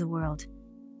name into the world.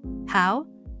 How?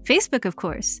 Facebook, of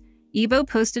course. Igbo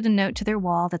posted a note to their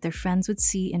wall that their friends would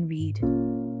see and read.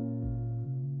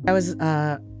 I was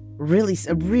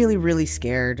really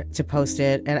scared to post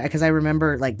it, and because I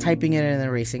remember like typing it and then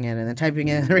erasing it and then typing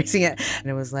it and erasing it, and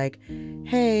it was like,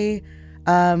 hey,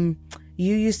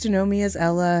 you used to know me as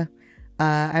Ella.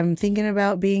 I'm thinking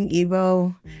about being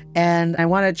Igbo, and I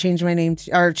want to change my name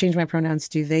or change my pronouns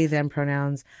to they, them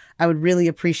pronouns. I would really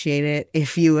appreciate it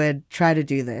if you would try to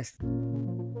do this.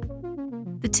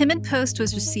 The timid post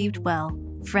was received well.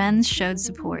 Friends showed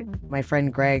support. My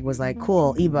friend Greg was like,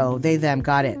 cool, Igbo, they, them,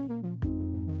 got it.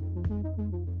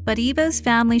 But Igbo's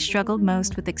family struggled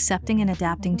most with accepting and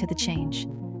adapting to the change.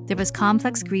 There was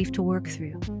complex grief to work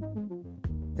through.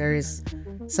 There is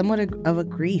somewhat of a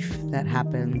grief that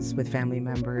happens with family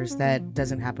members that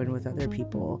doesn't happen with other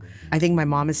people. I think my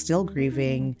mom is still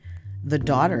grieving the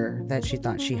daughter that she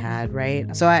thought she had,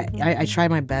 right? So I try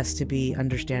my best to be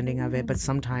understanding of it, but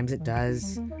sometimes it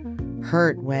does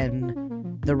hurt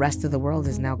when the rest of the world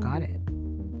has now got it.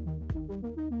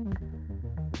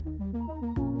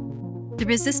 The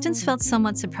resistance felt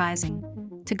somewhat surprising.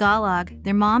 Tagalog,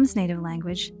 their mom's native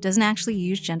language, doesn't actually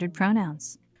use gendered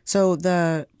pronouns. So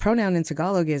the pronoun in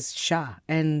Tagalog is siya,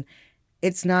 and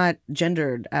it's not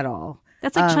gendered at all.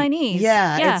 That's like Chinese.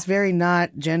 Yeah, it's very not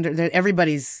gendered.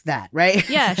 Everybody's that, right?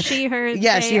 Yeah, she, her,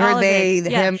 yeah, they, she, her, they,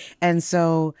 him. Yeah. And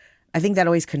so I think that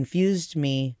always confused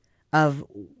me of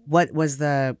what was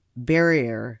the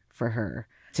barrier for her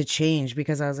to change,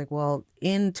 because I was like, well,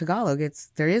 in Tagalog,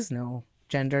 there is no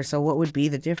gender, so what would be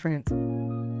the difference?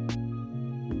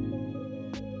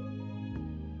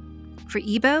 For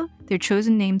Igbo, their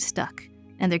chosen name stuck,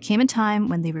 and there came a time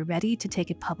when they were ready to take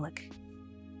it public.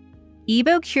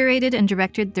 Igbo curated and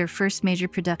directed their first major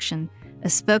production, a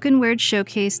spoken word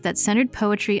showcase that centered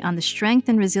poetry on the strength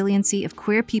and resiliency of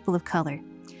queer people of color.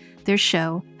 Their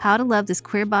show, How to Love This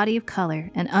Queer Body of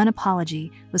Color, an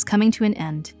Unapology, was coming to an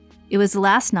end. It was the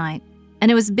last night,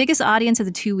 and it was the biggest audience of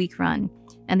the 2-week run,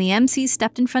 and the MC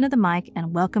stepped in front of the mic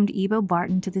and welcomed Igbo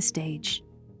Barton to the stage.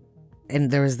 And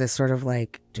there was this sort of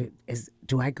like,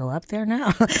 do I go up there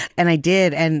now? And I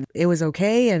did, and it was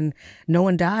okay, and no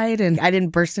one died, and I didn't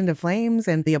burst into flames,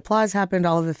 and the applause happened,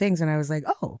 all of the things, and I was like,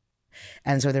 oh.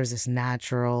 And so there's this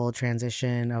natural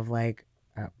transition of like,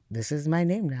 this is my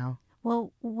name now.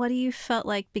 Well, what do you felt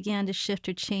like began to shift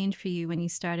or change for you when you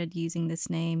started using this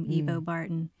name, Igbo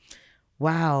Barton?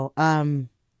 Wow.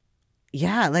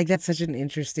 Yeah, like that's such an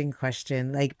interesting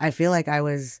question. Like, I feel like I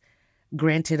was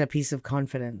granted a piece of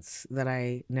confidence that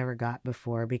I never got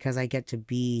before because I get to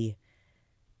be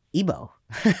Igbo,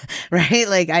 right?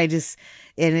 Like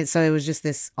so it was just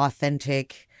this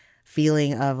authentic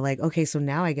feeling of like, okay, so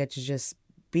now I get to just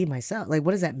be myself. Like,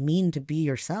 what does that mean to be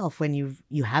yourself when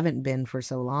you haven't been for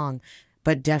so long?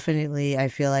 But definitely I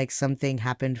feel like something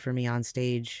happened for me on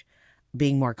stage,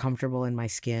 being more comfortable in my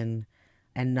skin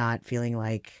and not feeling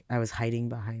like I was hiding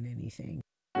behind anything.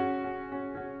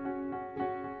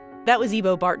 That was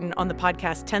Igbo Barton on the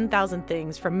podcast 10,000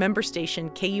 Things from member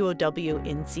station KUOW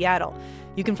in Seattle.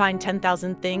 You can find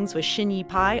 10,000 Things with Shin-Yi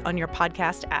Pai on your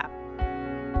podcast app.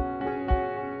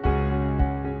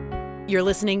 You're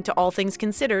listening to All Things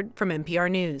Considered from NPR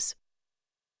News.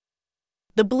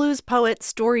 The blues poet,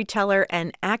 storyteller,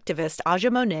 and activist Aja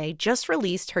Monet just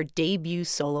released her debut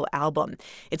solo album.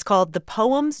 It's called The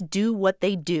Poems Do What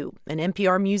They Do, and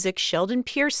NPR Music's Sheldon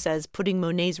Pierce says putting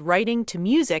Monet's writing to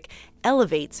music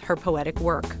elevates her poetic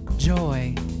work.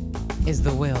 Joy is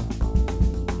the will.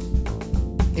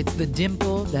 It's the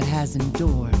dimple that has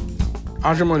endured.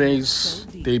 Aja Monet's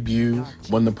debut,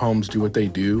 When the Poems Do What They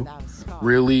Do,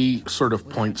 really sort of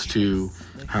points to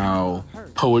how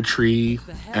poetry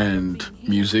and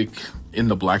music in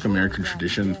the Black American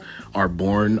tradition are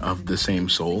born of the same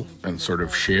soul and sort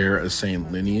of share a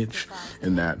same lineage,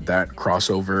 and that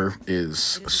crossover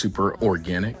is super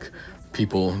organic.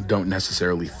 People don't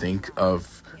necessarily think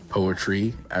of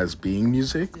poetry as being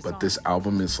music, but this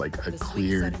album is like a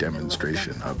clear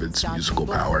demonstration of its musical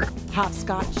power.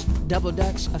 Hopscotch, double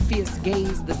dutch, a fierce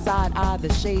gaze, the side eye,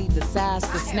 the shade, the sass,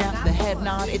 the snap, the head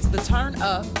nod, it's the turn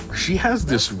up. She has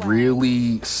this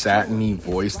really satiny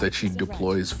voice that she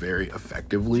deploys very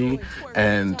effectively,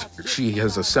 and she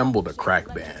has assembled a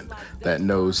crack band that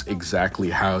knows exactly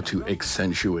how to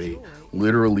accentuate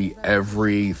literally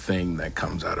everything that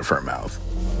comes out of her mouth.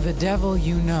 The devil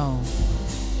you know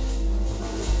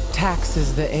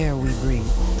taxes the air we breathe,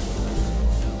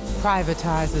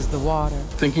 privatizes the water.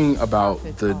 Thinking about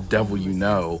The Devil You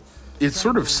Know, it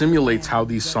sort of simulates how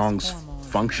these songs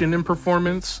function in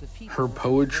performance. Her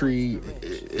poetry,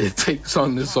 it takes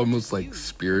on this almost like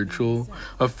spiritual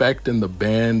effect, and the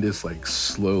band is like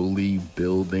slowly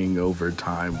building over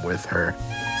time with her.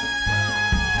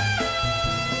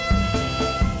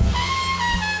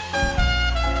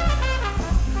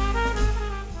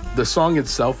 The song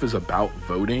itself is about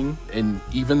voting, and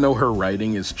even though her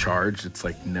writing is charged, it's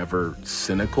like never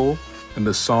cynical. And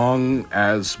the song,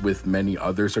 as with many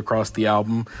others across the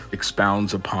album,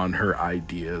 expounds upon her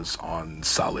ideas on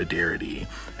solidarity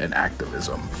and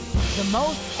activism. The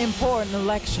most important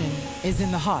election is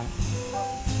in the heart.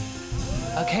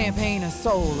 A campaign of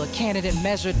soul, a candidate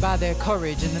measured by their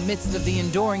courage in the midst of the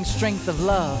enduring strength of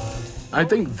love. I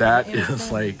think that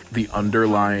is like the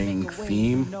underlying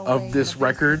theme of this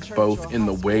record, both in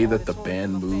the way that the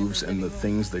band moves and the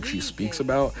things that she speaks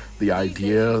about, the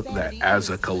idea that as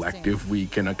a collective we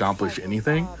can accomplish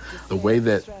anything, the way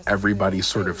that everybody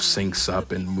sort of syncs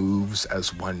up and moves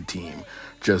as one team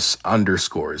just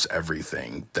underscores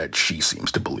everything that she seems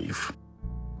to believe.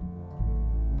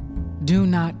 Do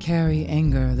not carry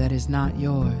anger that is not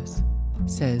yours,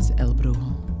 says El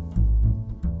Brujo.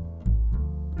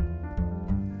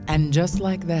 And just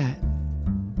like that,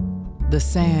 the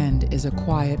sand is a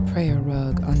quiet prayer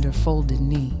rug under folded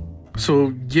knee.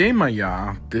 So Ye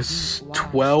Maya, this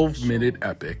 12-minute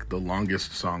epic, the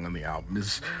longest song on the album,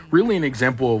 is really an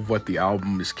example of what the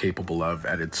album is capable of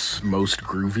at its most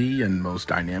groovy and most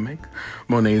dynamic.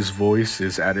 Monet's voice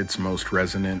is at its most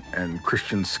resonant, and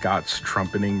Christian Scott's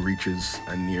trumpeting reaches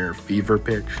a near fever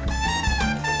pitch.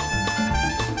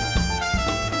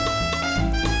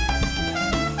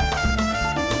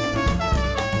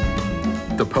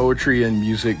 The poetry and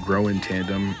music grow in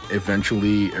tandem,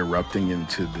 eventually erupting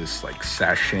into this like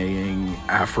sashaying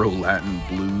Afro-Latin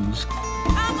blues.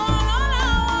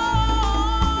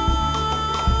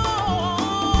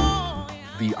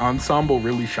 The ensemble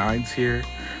really shines here.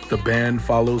 The band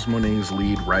follows Monet's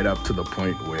lead right up to the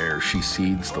point where she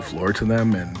cedes the floor to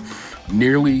them, and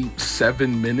nearly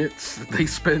 7 minutes they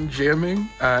spend jamming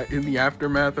in the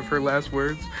aftermath of her last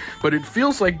words. But it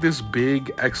feels like this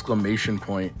big exclamation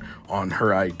point on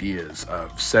her ideas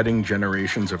of setting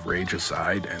generations of rage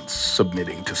aside and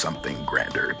submitting to something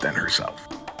grander than herself.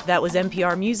 That was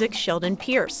NPR Music's Sheldon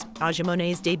Pierce. Aja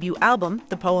Monet's debut album,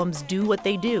 The Poems Do What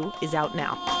They Do, is out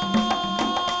now.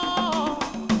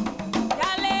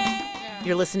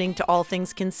 You're listening to All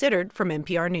Things Considered from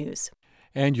NPR News.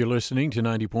 And you're listening to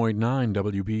 90.9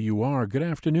 WBUR. Good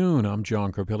afternoon. I'm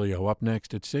John Carpilio. Up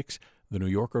next at 6, the New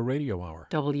Yorker Radio Hour.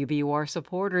 WBUR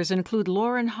supporters include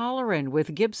Lauren Holleran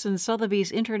with Gibson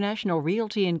Sotheby's International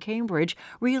Realty in Cambridge,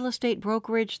 real estate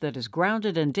brokerage that is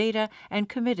grounded in data and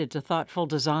committed to thoughtful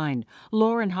design.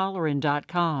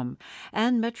 LaurenHolleran.com.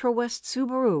 And Metro West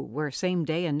Subaru, where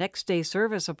same-day and next-day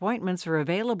service appointments are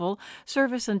available.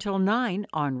 Service until 9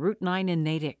 on Route 9 in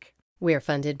Natick. We're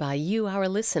funded by you, our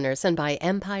listeners, and by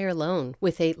Empire Loan,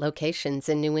 with 8 locations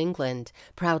in New England,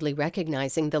 proudly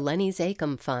recognizing the Lenny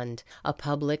Zachem Fund, a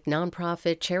public,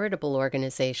 nonprofit, charitable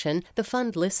organization. The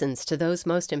fund listens to those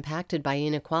most impacted by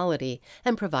inequality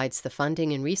and provides the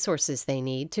funding and resources they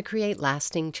need to create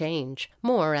lasting change.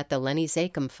 More at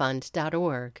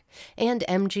thelennyzachemfund.org. And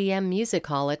MGM Music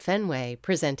Hall at Fenway,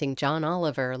 presenting John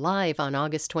Oliver live on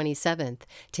August 27th.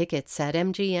 Tickets at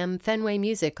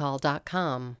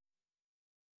mgmfenwaymusichall.com.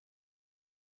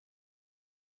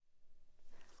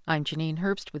 I'm Janine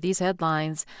Herbst with these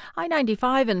headlines.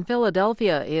 I-95 in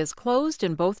Philadelphia is closed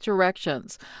in both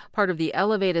directions. Part of the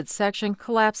elevated section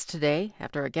collapsed today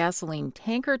after a gasoline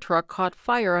tanker truck caught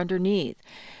fire underneath.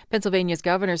 Pennsylvania's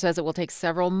governor says it will take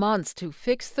several months to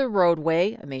fix the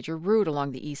roadway, a major route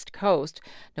along the East Coast.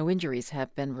 No injuries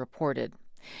have been reported.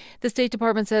 The State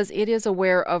Department says it is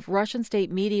aware of Russian state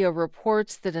media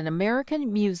reports that an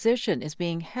American musician is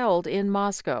being held in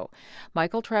Moscow.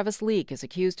 Michael Travis Leak is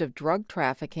accused of drug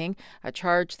trafficking, a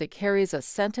charge that carries a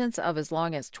sentence of as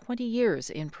long as 20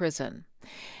 years in prison.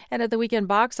 And at the weekend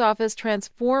box office,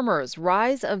 Transformers: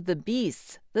 Rise of the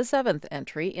Beasts, the seventh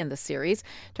entry in the series,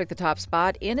 took the top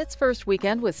spot in its first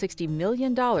weekend with $60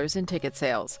 million in ticket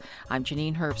sales. I'm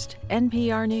Janine Herbst,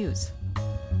 NPR News.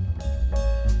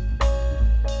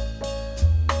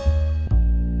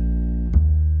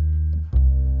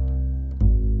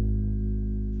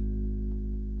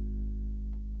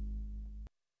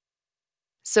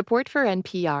 Support for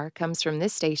NPR comes from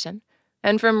this station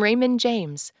and from Raymond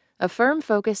James, a firm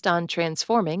focused on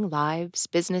transforming lives,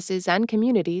 businesses, and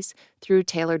communities through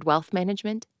tailored wealth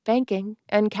management, banking,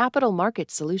 and capital market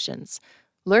solutions.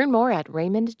 Learn more at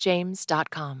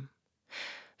raymondjames.com.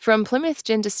 From Plymouth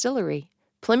Gin Distillery,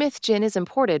 Plymouth Gin is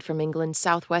imported from England's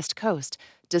southwest coast,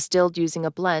 distilled using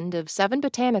a blend of 7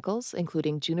 botanicals,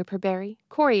 including juniper berry,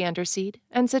 coriander seed,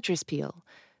 and citrus peel.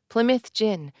 Plymouth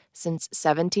Gin since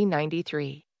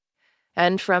 1793.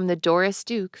 And from the Doris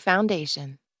Duke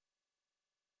Foundation.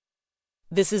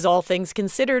 This is All Things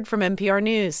Considered from NPR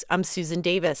News. I'm Susan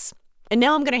Davis. And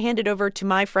now I'm going to hand it over to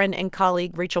my friend and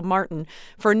colleague, Rachel Martin,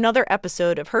 for another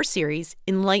episode of her series,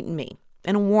 Enlighten Me.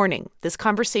 And a warning, this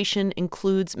conversation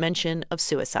includes mention of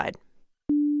suicide.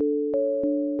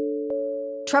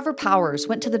 Trevor Powers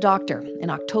went to the doctor in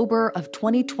October of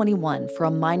 2021 for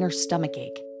a minor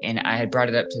stomachache. And I had brought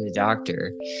it up to the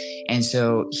doctor. And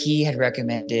so he had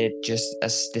recommended just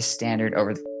this standard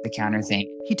over-the-counter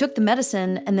thing. He took the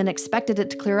medicine and then expected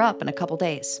it to clear up in a couple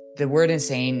days. The word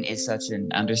insane is such an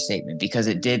understatement because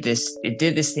it did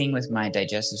this thing with my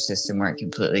digestive system where it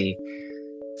completely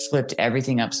flipped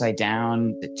everything upside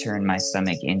down. It turned my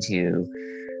stomach into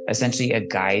essentially a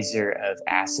geyser of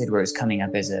acid where it was coming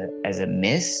up as a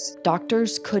mist.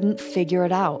 Doctors couldn't figure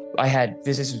it out. I had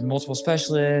visits with multiple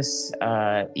specialists,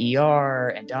 ER,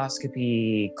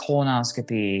 endoscopy,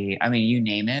 colonoscopy, I mean, you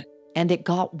name it. And it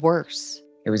got worse.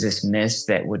 It was this mist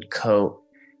that would coat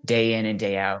day in and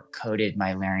day out, coated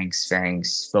my larynx,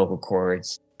 pharynx, vocal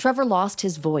cords. Trevor lost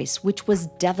his voice, which was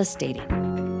devastating.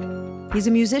 He's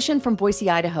a musician from Boise,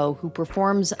 Idaho, who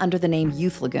performs under the name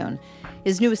Youth Lagoon.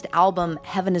 His newest album,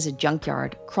 Heaven is a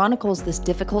Junkyard, chronicles this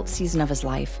difficult season of his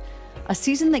life. A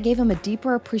season that gave him a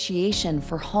deeper appreciation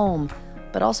for home,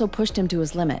 but also pushed him to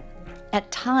his limit. At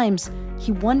times,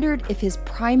 he wondered if his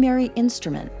primary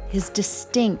instrument, his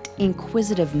distinct,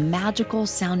 inquisitive,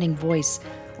 magical-sounding voice,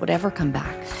 would ever come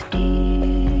back.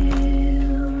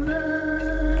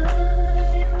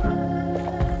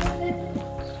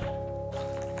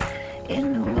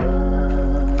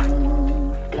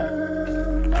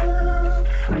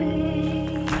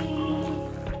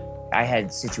 I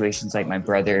had situations like my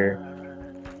brother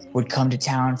would come to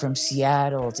town from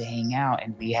Seattle to hang out,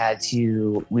 and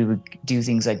we would do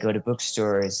things like go to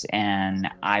bookstores, and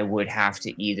I would have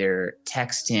to either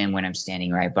text him when I'm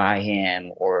standing right by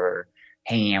him or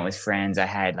hanging out with friends. I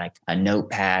had like a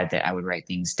notepad that I would write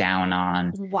things down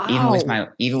on. Wow.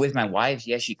 Even with my wife,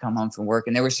 yes, she'd come home from work,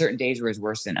 and there were certain days where it was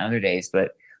worse than other days,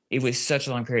 but it was such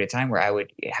a long period of time where I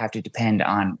would have to depend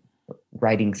on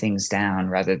writing things down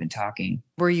rather than talking.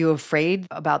 Were you afraid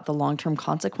about the long-term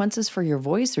consequences for your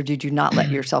voice, or did you not let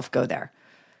yourself go there?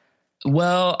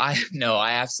 Well, I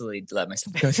absolutely let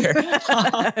myself go there.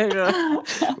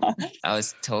 I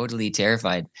was totally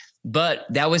terrified. But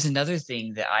that was another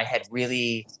thing that I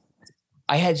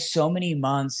had so many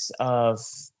months of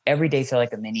every day felt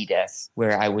like a mini death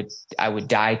where I would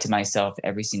die to myself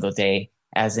every single day,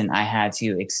 as in I had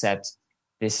to accept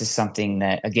this is something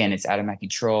that, again, it's out of my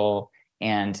control.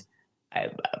 And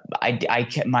I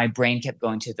kept, my brain kept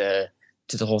going to the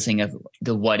whole thing of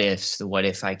the what ifs. The what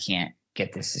if I can't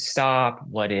get this to stop?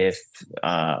 What if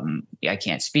I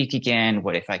can't speak again?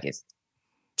 What if I get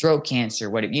throat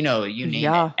cancer? What if, you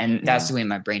name it. And that's the way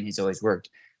my brain has always worked.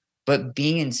 But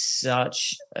being in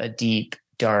such a deep,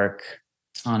 dark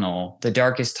tunnel, the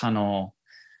darkest tunnel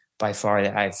by far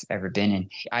that I've ever been in,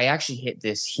 I actually hit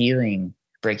this healing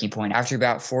breaking point after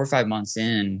about 4 or 5 months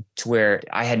in, to where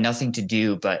I had nothing to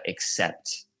do but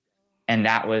accept. And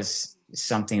that was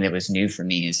something that was new for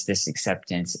me, is this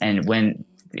acceptance. And when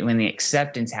the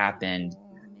acceptance happened,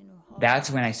 that's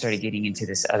when I started getting into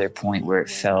this other point where it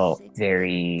felt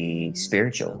very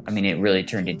spiritual. I mean, it really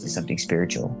turned into something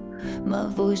spiritual. My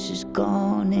voice is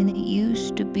gone and it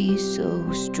used to be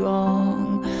so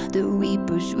strong. The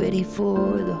reaper's ready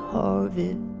for the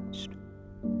harvest,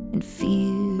 and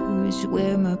fear is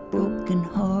where my broken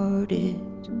heart is.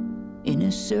 In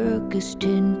a circus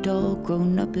tent all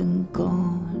grown up and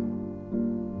gone.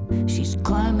 She's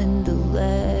climbing the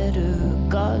ladder,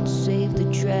 God save the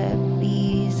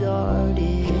trapeze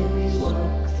artist.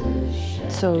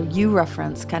 So you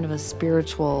reference kind of a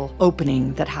spiritual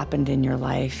opening that happened in your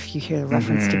life. You hear the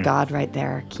reference to God right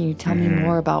there. Can you tell me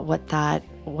more about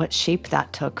what shape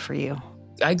that took for you?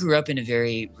 I grew up in a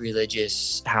very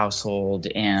religious household,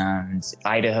 and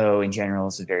Idaho in general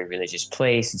is a very religious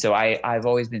place. And so I've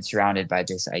always been surrounded by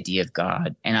this idea of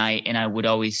God. And I would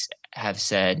always have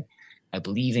said, I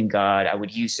believe in God. I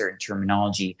would use certain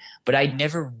terminology, but I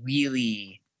never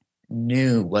really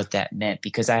knew what that meant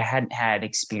because I hadn't had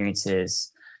experiences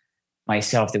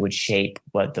myself that would shape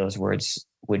what those words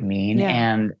would mean. Yeah.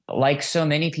 And like so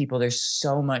many people, there's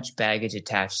so much baggage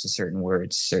attached to certain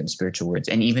words, certain spiritual words.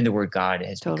 And even the word God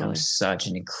has become such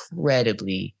an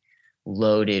incredibly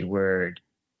loaded word.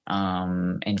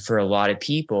 And for a lot of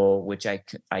people, which I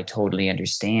totally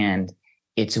understand,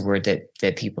 it's a word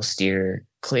that people steer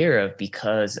clear of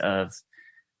because of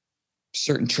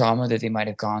certain trauma that they might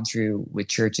have gone through with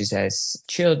churches as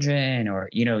children, or,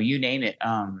 you name it.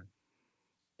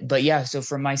 But yeah, so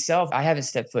for myself, I haven't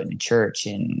stepped foot in a church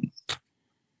in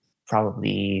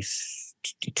probably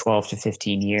 12 to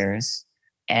 15 years.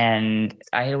 And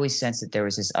I had always sensed that there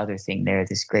was this other thing there,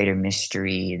 this greater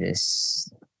mystery,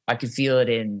 I could feel it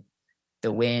in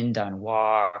the wind on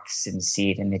walks and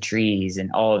see it in the trees and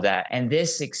all of that. And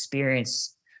this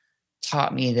experience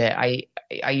taught me that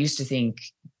I used to think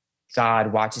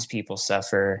God watches people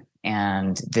suffer,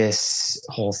 and this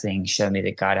whole thing showed me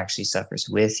that God actually suffers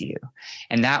with you.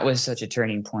 And that was such a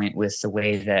turning point with the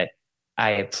way that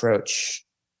I approach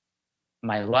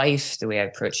my life, the way I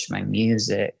approach my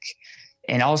music,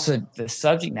 and also the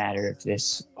subject matter of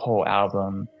this whole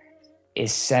album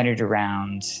is centered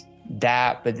around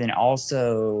that. But then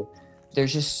also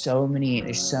there's so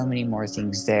many more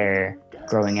things there.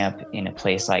 Growing up in a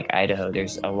place like Idaho,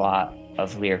 there's a lot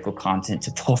of lyrical content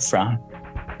to pull from.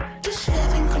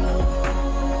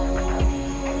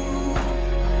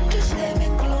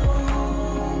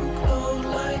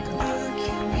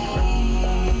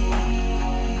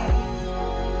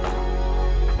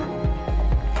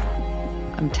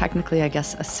 I'm technically, I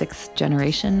guess, a sixth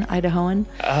generation Idahoan.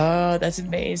 Oh, that's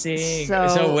amazing.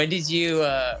 So when did you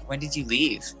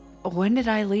leave? When did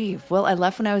I leave? Well, I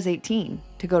left when I was 18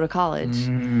 to go to college.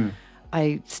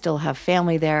 I still have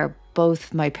family there.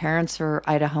 Both my parents are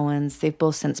Idahoans. They've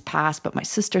both since passed, but my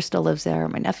sister still lives there.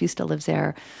 My nephew still lives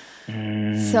there.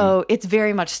 So it's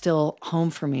very much still home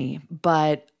for me.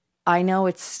 But I know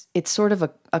it's sort of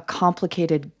a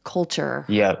complicated culture.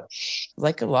 Yeah.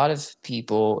 Like a lot of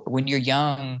people, when you're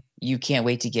young, you can't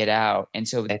wait to get out. And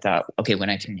so I thought, okay,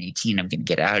 when I turn 18, I'm going to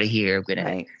get out of here.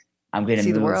 I'm going to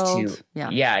see move the world. to,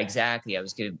 yeah, exactly. I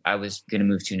was going to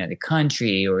move to another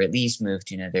country, or at least move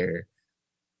to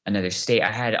another state.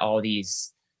 I had all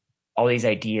these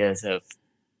ideas of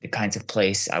the kinds of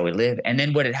place I would live. And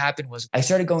then what had happened was I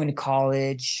started going to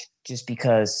college just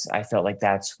because I felt like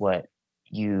that's what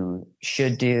you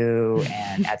should do.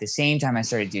 And at the same time, I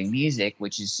started doing music,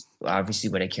 which is obviously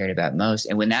what I cared about most.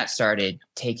 And when that started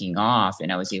taking off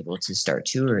and I was able to start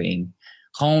touring,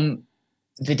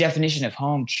 the definition of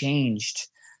home changed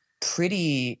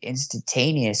pretty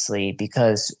instantaneously,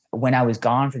 because when I was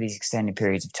gone for these extended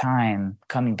periods of time,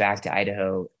 coming back to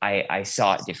Idaho, I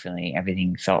saw it differently.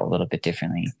 Everything felt a little bit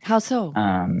differently. How so?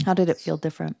 How did it feel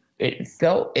different? It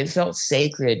felt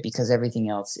sacred because everything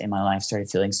else in my life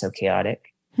started feeling so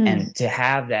chaotic. And to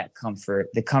have that comfort,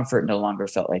 the comfort no longer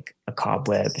felt like a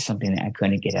cobweb, something that I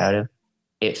couldn't get out of.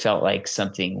 It felt like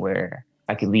something where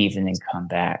I could leave and then come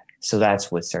back. So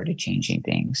that's what started changing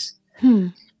things.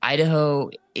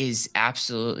 Idaho is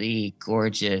absolutely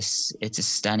gorgeous. It's a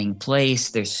stunning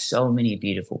place. There's so many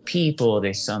beautiful people.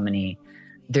 There's so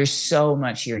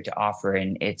much here to offer,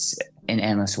 and it's an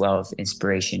endless well of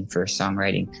inspiration for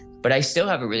songwriting. But I still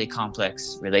have a really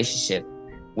complex relationship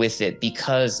with it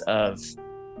because of,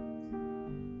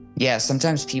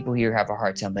 sometimes people here have a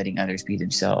hard time letting others be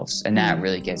themselves, and that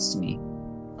really gets to me.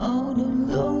 On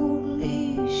a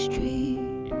lonely street,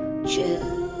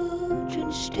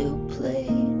 children still play,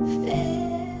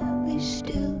 families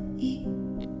still eat.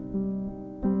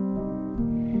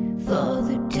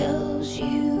 Father tells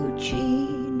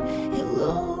Eugene he'll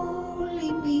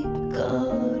only meet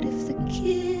God if the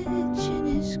kitchen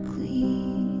is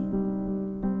clean.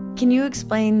 you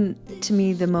explain to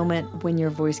me the moment when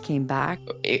your voice came back?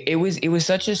 It was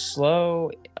such a slow,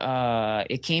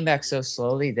 it came back so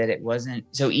slowly that it wasn't,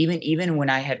 so even when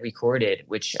I had recorded,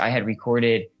 which I had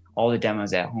recorded all the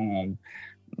demos at home,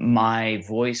 my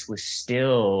voice was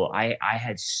still, I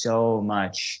had so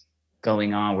much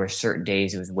going on where certain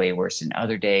days it was way worse than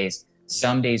other days.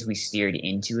 Some days we steered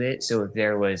into it. So if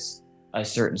there was a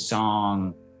certain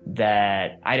song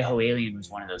that Idaho Alien was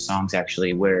one of those songs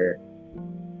actually where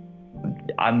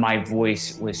my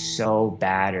voice was so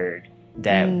battered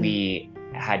that we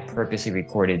had purposely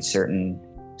recorded certain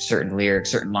lyrics,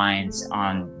 certain lines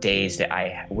on days that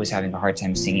I was having a hard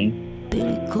time singing.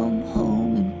 Billy come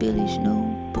home and Billy's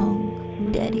no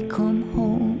punk. Daddy come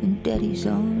home and Daddy's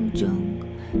on junk.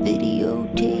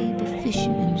 Videotape a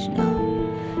fisherman's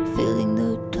knot, filling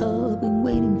the tub and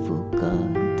waiting for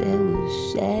God. There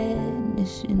was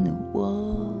sadness in the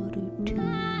water too.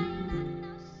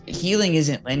 Healing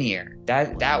isn't linear.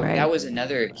 That was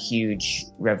another huge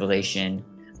revelation,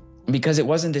 because it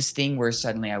wasn't this thing where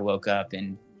suddenly I woke up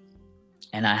and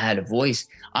I had a voice.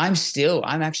 I'm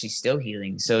actually still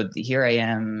healing. So here I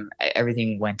am.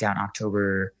 Everything went down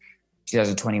October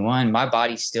 2021. My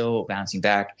body's still bouncing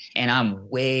back, and I'm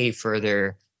way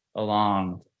further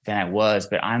along than I was,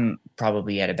 but I'm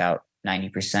probably at about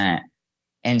 90%.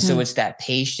 And so it's that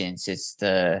patience. It's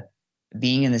the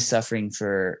being in the suffering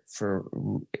for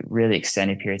really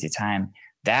extended periods of time.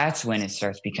 That's when it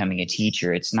starts becoming a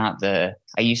teacher. It's not I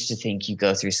used to think you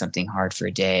go through something hard for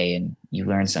a day and you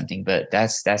learn something, but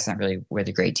that's not really where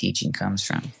the great teaching comes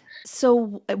from.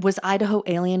 So was Idaho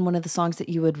Alien one of the songs that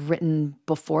you had written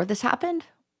before this happened?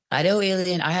 Idaho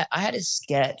Alien, I had a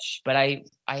sketch, but I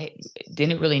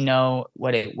didn't really know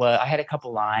what it was. I had a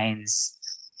couple lines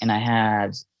and I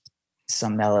had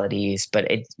some melodies, but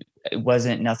it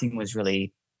wasn't, nothing was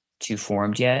really too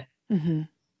formed yet. Mm-hmm.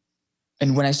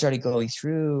 And when I started going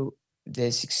through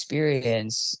this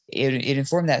experience, it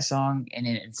informed that song, and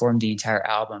it informed the entire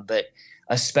album, but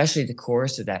especially the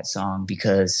chorus of that song,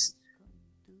 because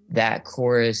that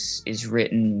chorus is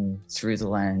written through the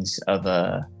lens of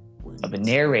a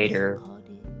narrator.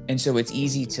 And so it's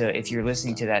easy to, if you're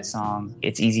listening to that song,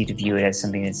 it's easy to view it as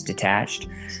something that's detached.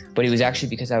 But it was actually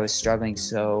because I was struggling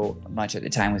so much at the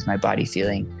time with my body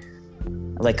feeling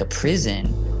like a prison.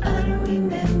 I don't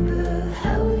remember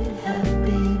how it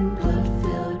happened. Blood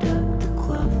filled up the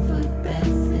clawfoot breath,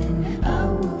 and I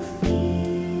will feel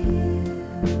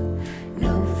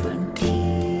no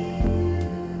frontier.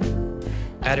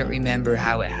 I don't remember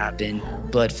how it happened.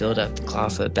 Blood filled up the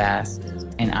clawfoot bath,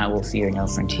 and I will fear no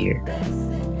frontier.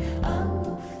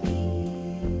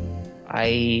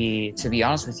 To be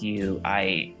honest with you,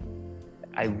 I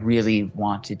really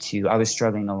wanted to, I was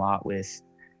struggling a lot with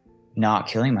not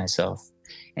killing myself.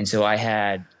 And so I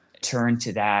had turned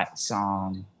to that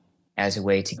song as a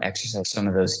way to exercise some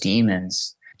of those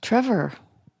demons. Trevor.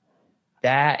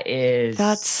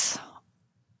 That's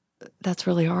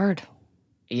really hard.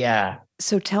 Yeah.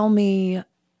 So tell me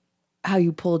how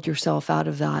you pulled yourself out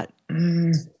of that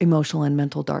emotional and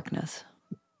mental darkness.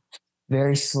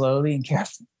 Very slowly and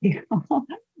carefully.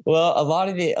 Well, a lot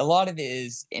of it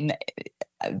is in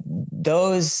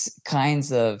those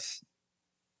kinds of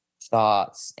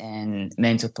thoughts and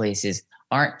mental places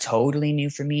aren't totally new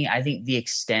for me. I think the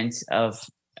extent of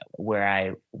where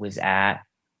I was at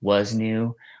was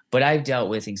new, but I've dealt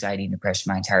with anxiety and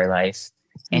depression my entire life.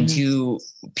 And to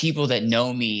people that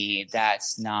know me,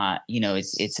 that's not, I'm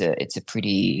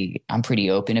pretty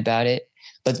open about it,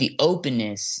 but the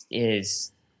openness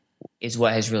is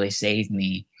what has really saved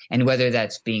me. And whether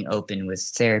that's being open with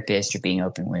therapists or being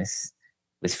open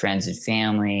with friends and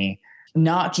family,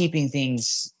 not keeping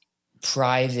things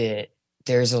private,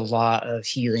 there's a lot of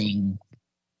healing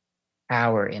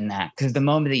power in that. Because the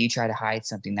moment that you try to hide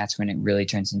something, that's when it really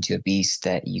turns into a beast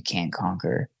that you can't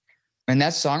conquer. And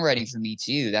that's songwriting for me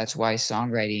too. That's why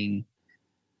songwriting,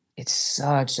 it's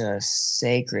such a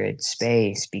sacred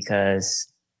space, because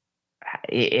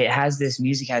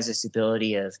music has this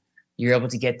ability of, you're able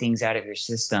to get things out of your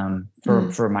system,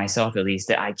 for myself at least,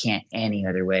 that I can't any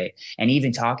other way. And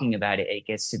even talking about it, it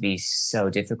gets to be so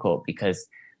difficult, because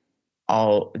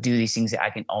I'll do these things that I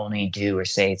can only do or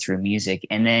say through music,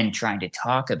 and then trying to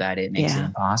talk about it makes it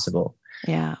impossible.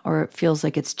 Yeah, or it feels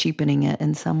like it's cheapening it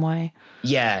in some way.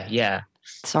 Yeah.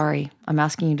 Sorry, I'm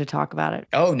asking you to talk about it.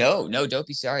 Oh, no, don't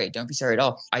be sorry. Don't be sorry at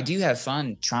all. I do have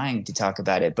fun trying to talk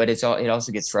about it, but it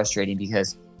also gets frustrating,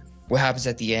 because what happens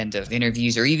at the end of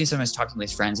interviews, or even sometimes talking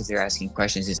with friends if they're asking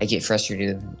questions, is I get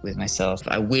frustrated with myself.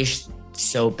 I wish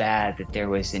so bad that there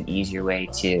was an easier way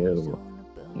to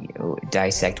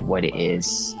dissect what it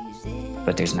is,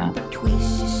 but there's not.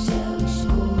 Twist yourself so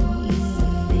you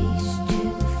face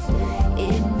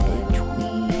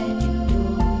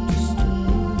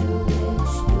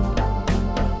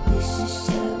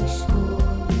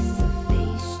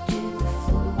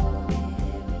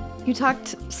You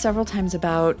talked several times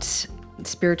about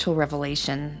spiritual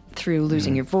revelation through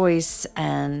losing your voice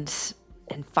and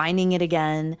finding it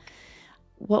again.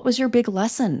 What was your big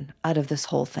lesson out of this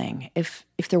whole thing? If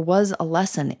there was a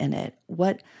lesson in it,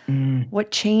 what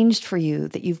changed for you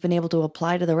that you've been able to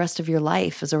apply to the rest of your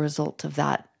life as a result of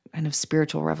that kind of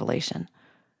spiritual revelation?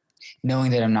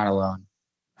 Knowing that I'm not alone.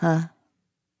 Huh?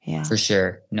 Yeah. For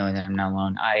sure. Knowing that I'm not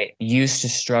alone. I used to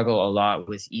struggle a lot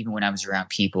with, even when I was around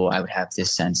people, I would have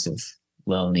this sense of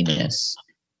loneliness.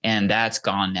 And that's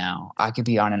gone now. I could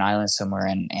be on an island somewhere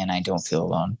and I don't feel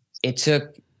alone. It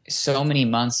took so many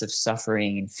months of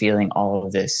suffering and feeling all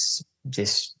of this,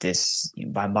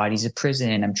 my body's a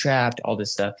prison, I'm trapped, all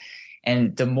this stuff.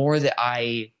 And the more that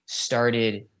I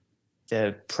started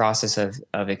the process of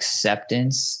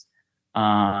acceptance,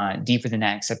 deeper than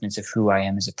that, acceptance of who I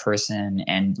am as a person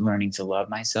and learning to love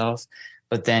myself,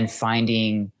 but then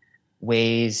finding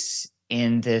ways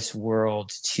in this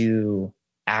world to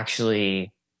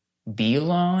actually be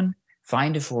alone,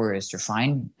 find a forest or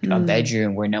find a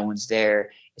bedroom where no one's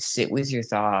there, sit with your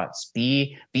thoughts,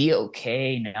 be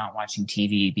okay not watching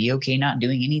TV, be okay not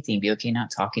doing anything, be okay not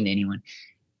talking to anyone.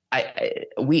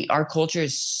 Our culture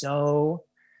is so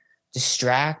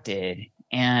distracted,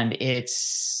 and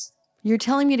You're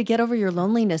telling me to get over your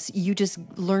loneliness. You just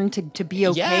learn to be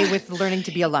okay with learning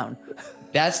to be alone.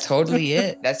 That's totally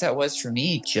it. That's how it was for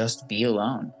me. Just be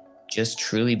alone. Just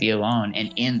truly be alone.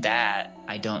 And in that,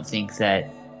 I don't think that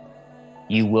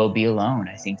you will be alone.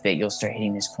 I think that you'll start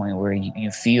hitting this point where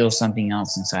you feel something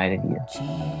else inside of you.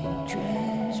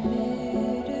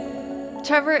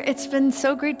 Trevor, it's been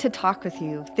so great to talk with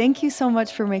you. Thank you so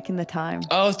much for making the time.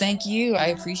 Oh, thank you. I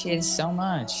appreciate it so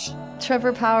much.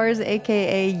 Trevor Powers,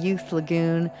 a.k.a. Youth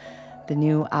Lagoon. The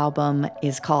new album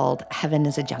is called Heaven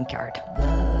is a Junkyard.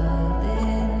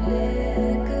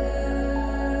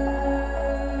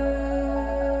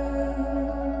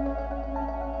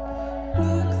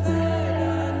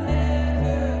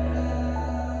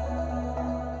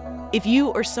 If you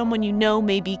or someone you know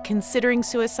may be considering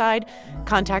suicide,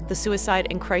 contact the Suicide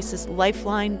and Crisis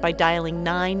Lifeline by dialing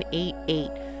 988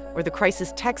 or the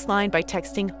crisis text line by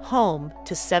texting HOME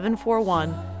to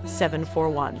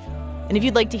 741-741. And if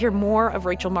you'd like to hear more of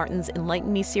Rachel Martin's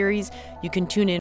Enlighten Me series, you can tune in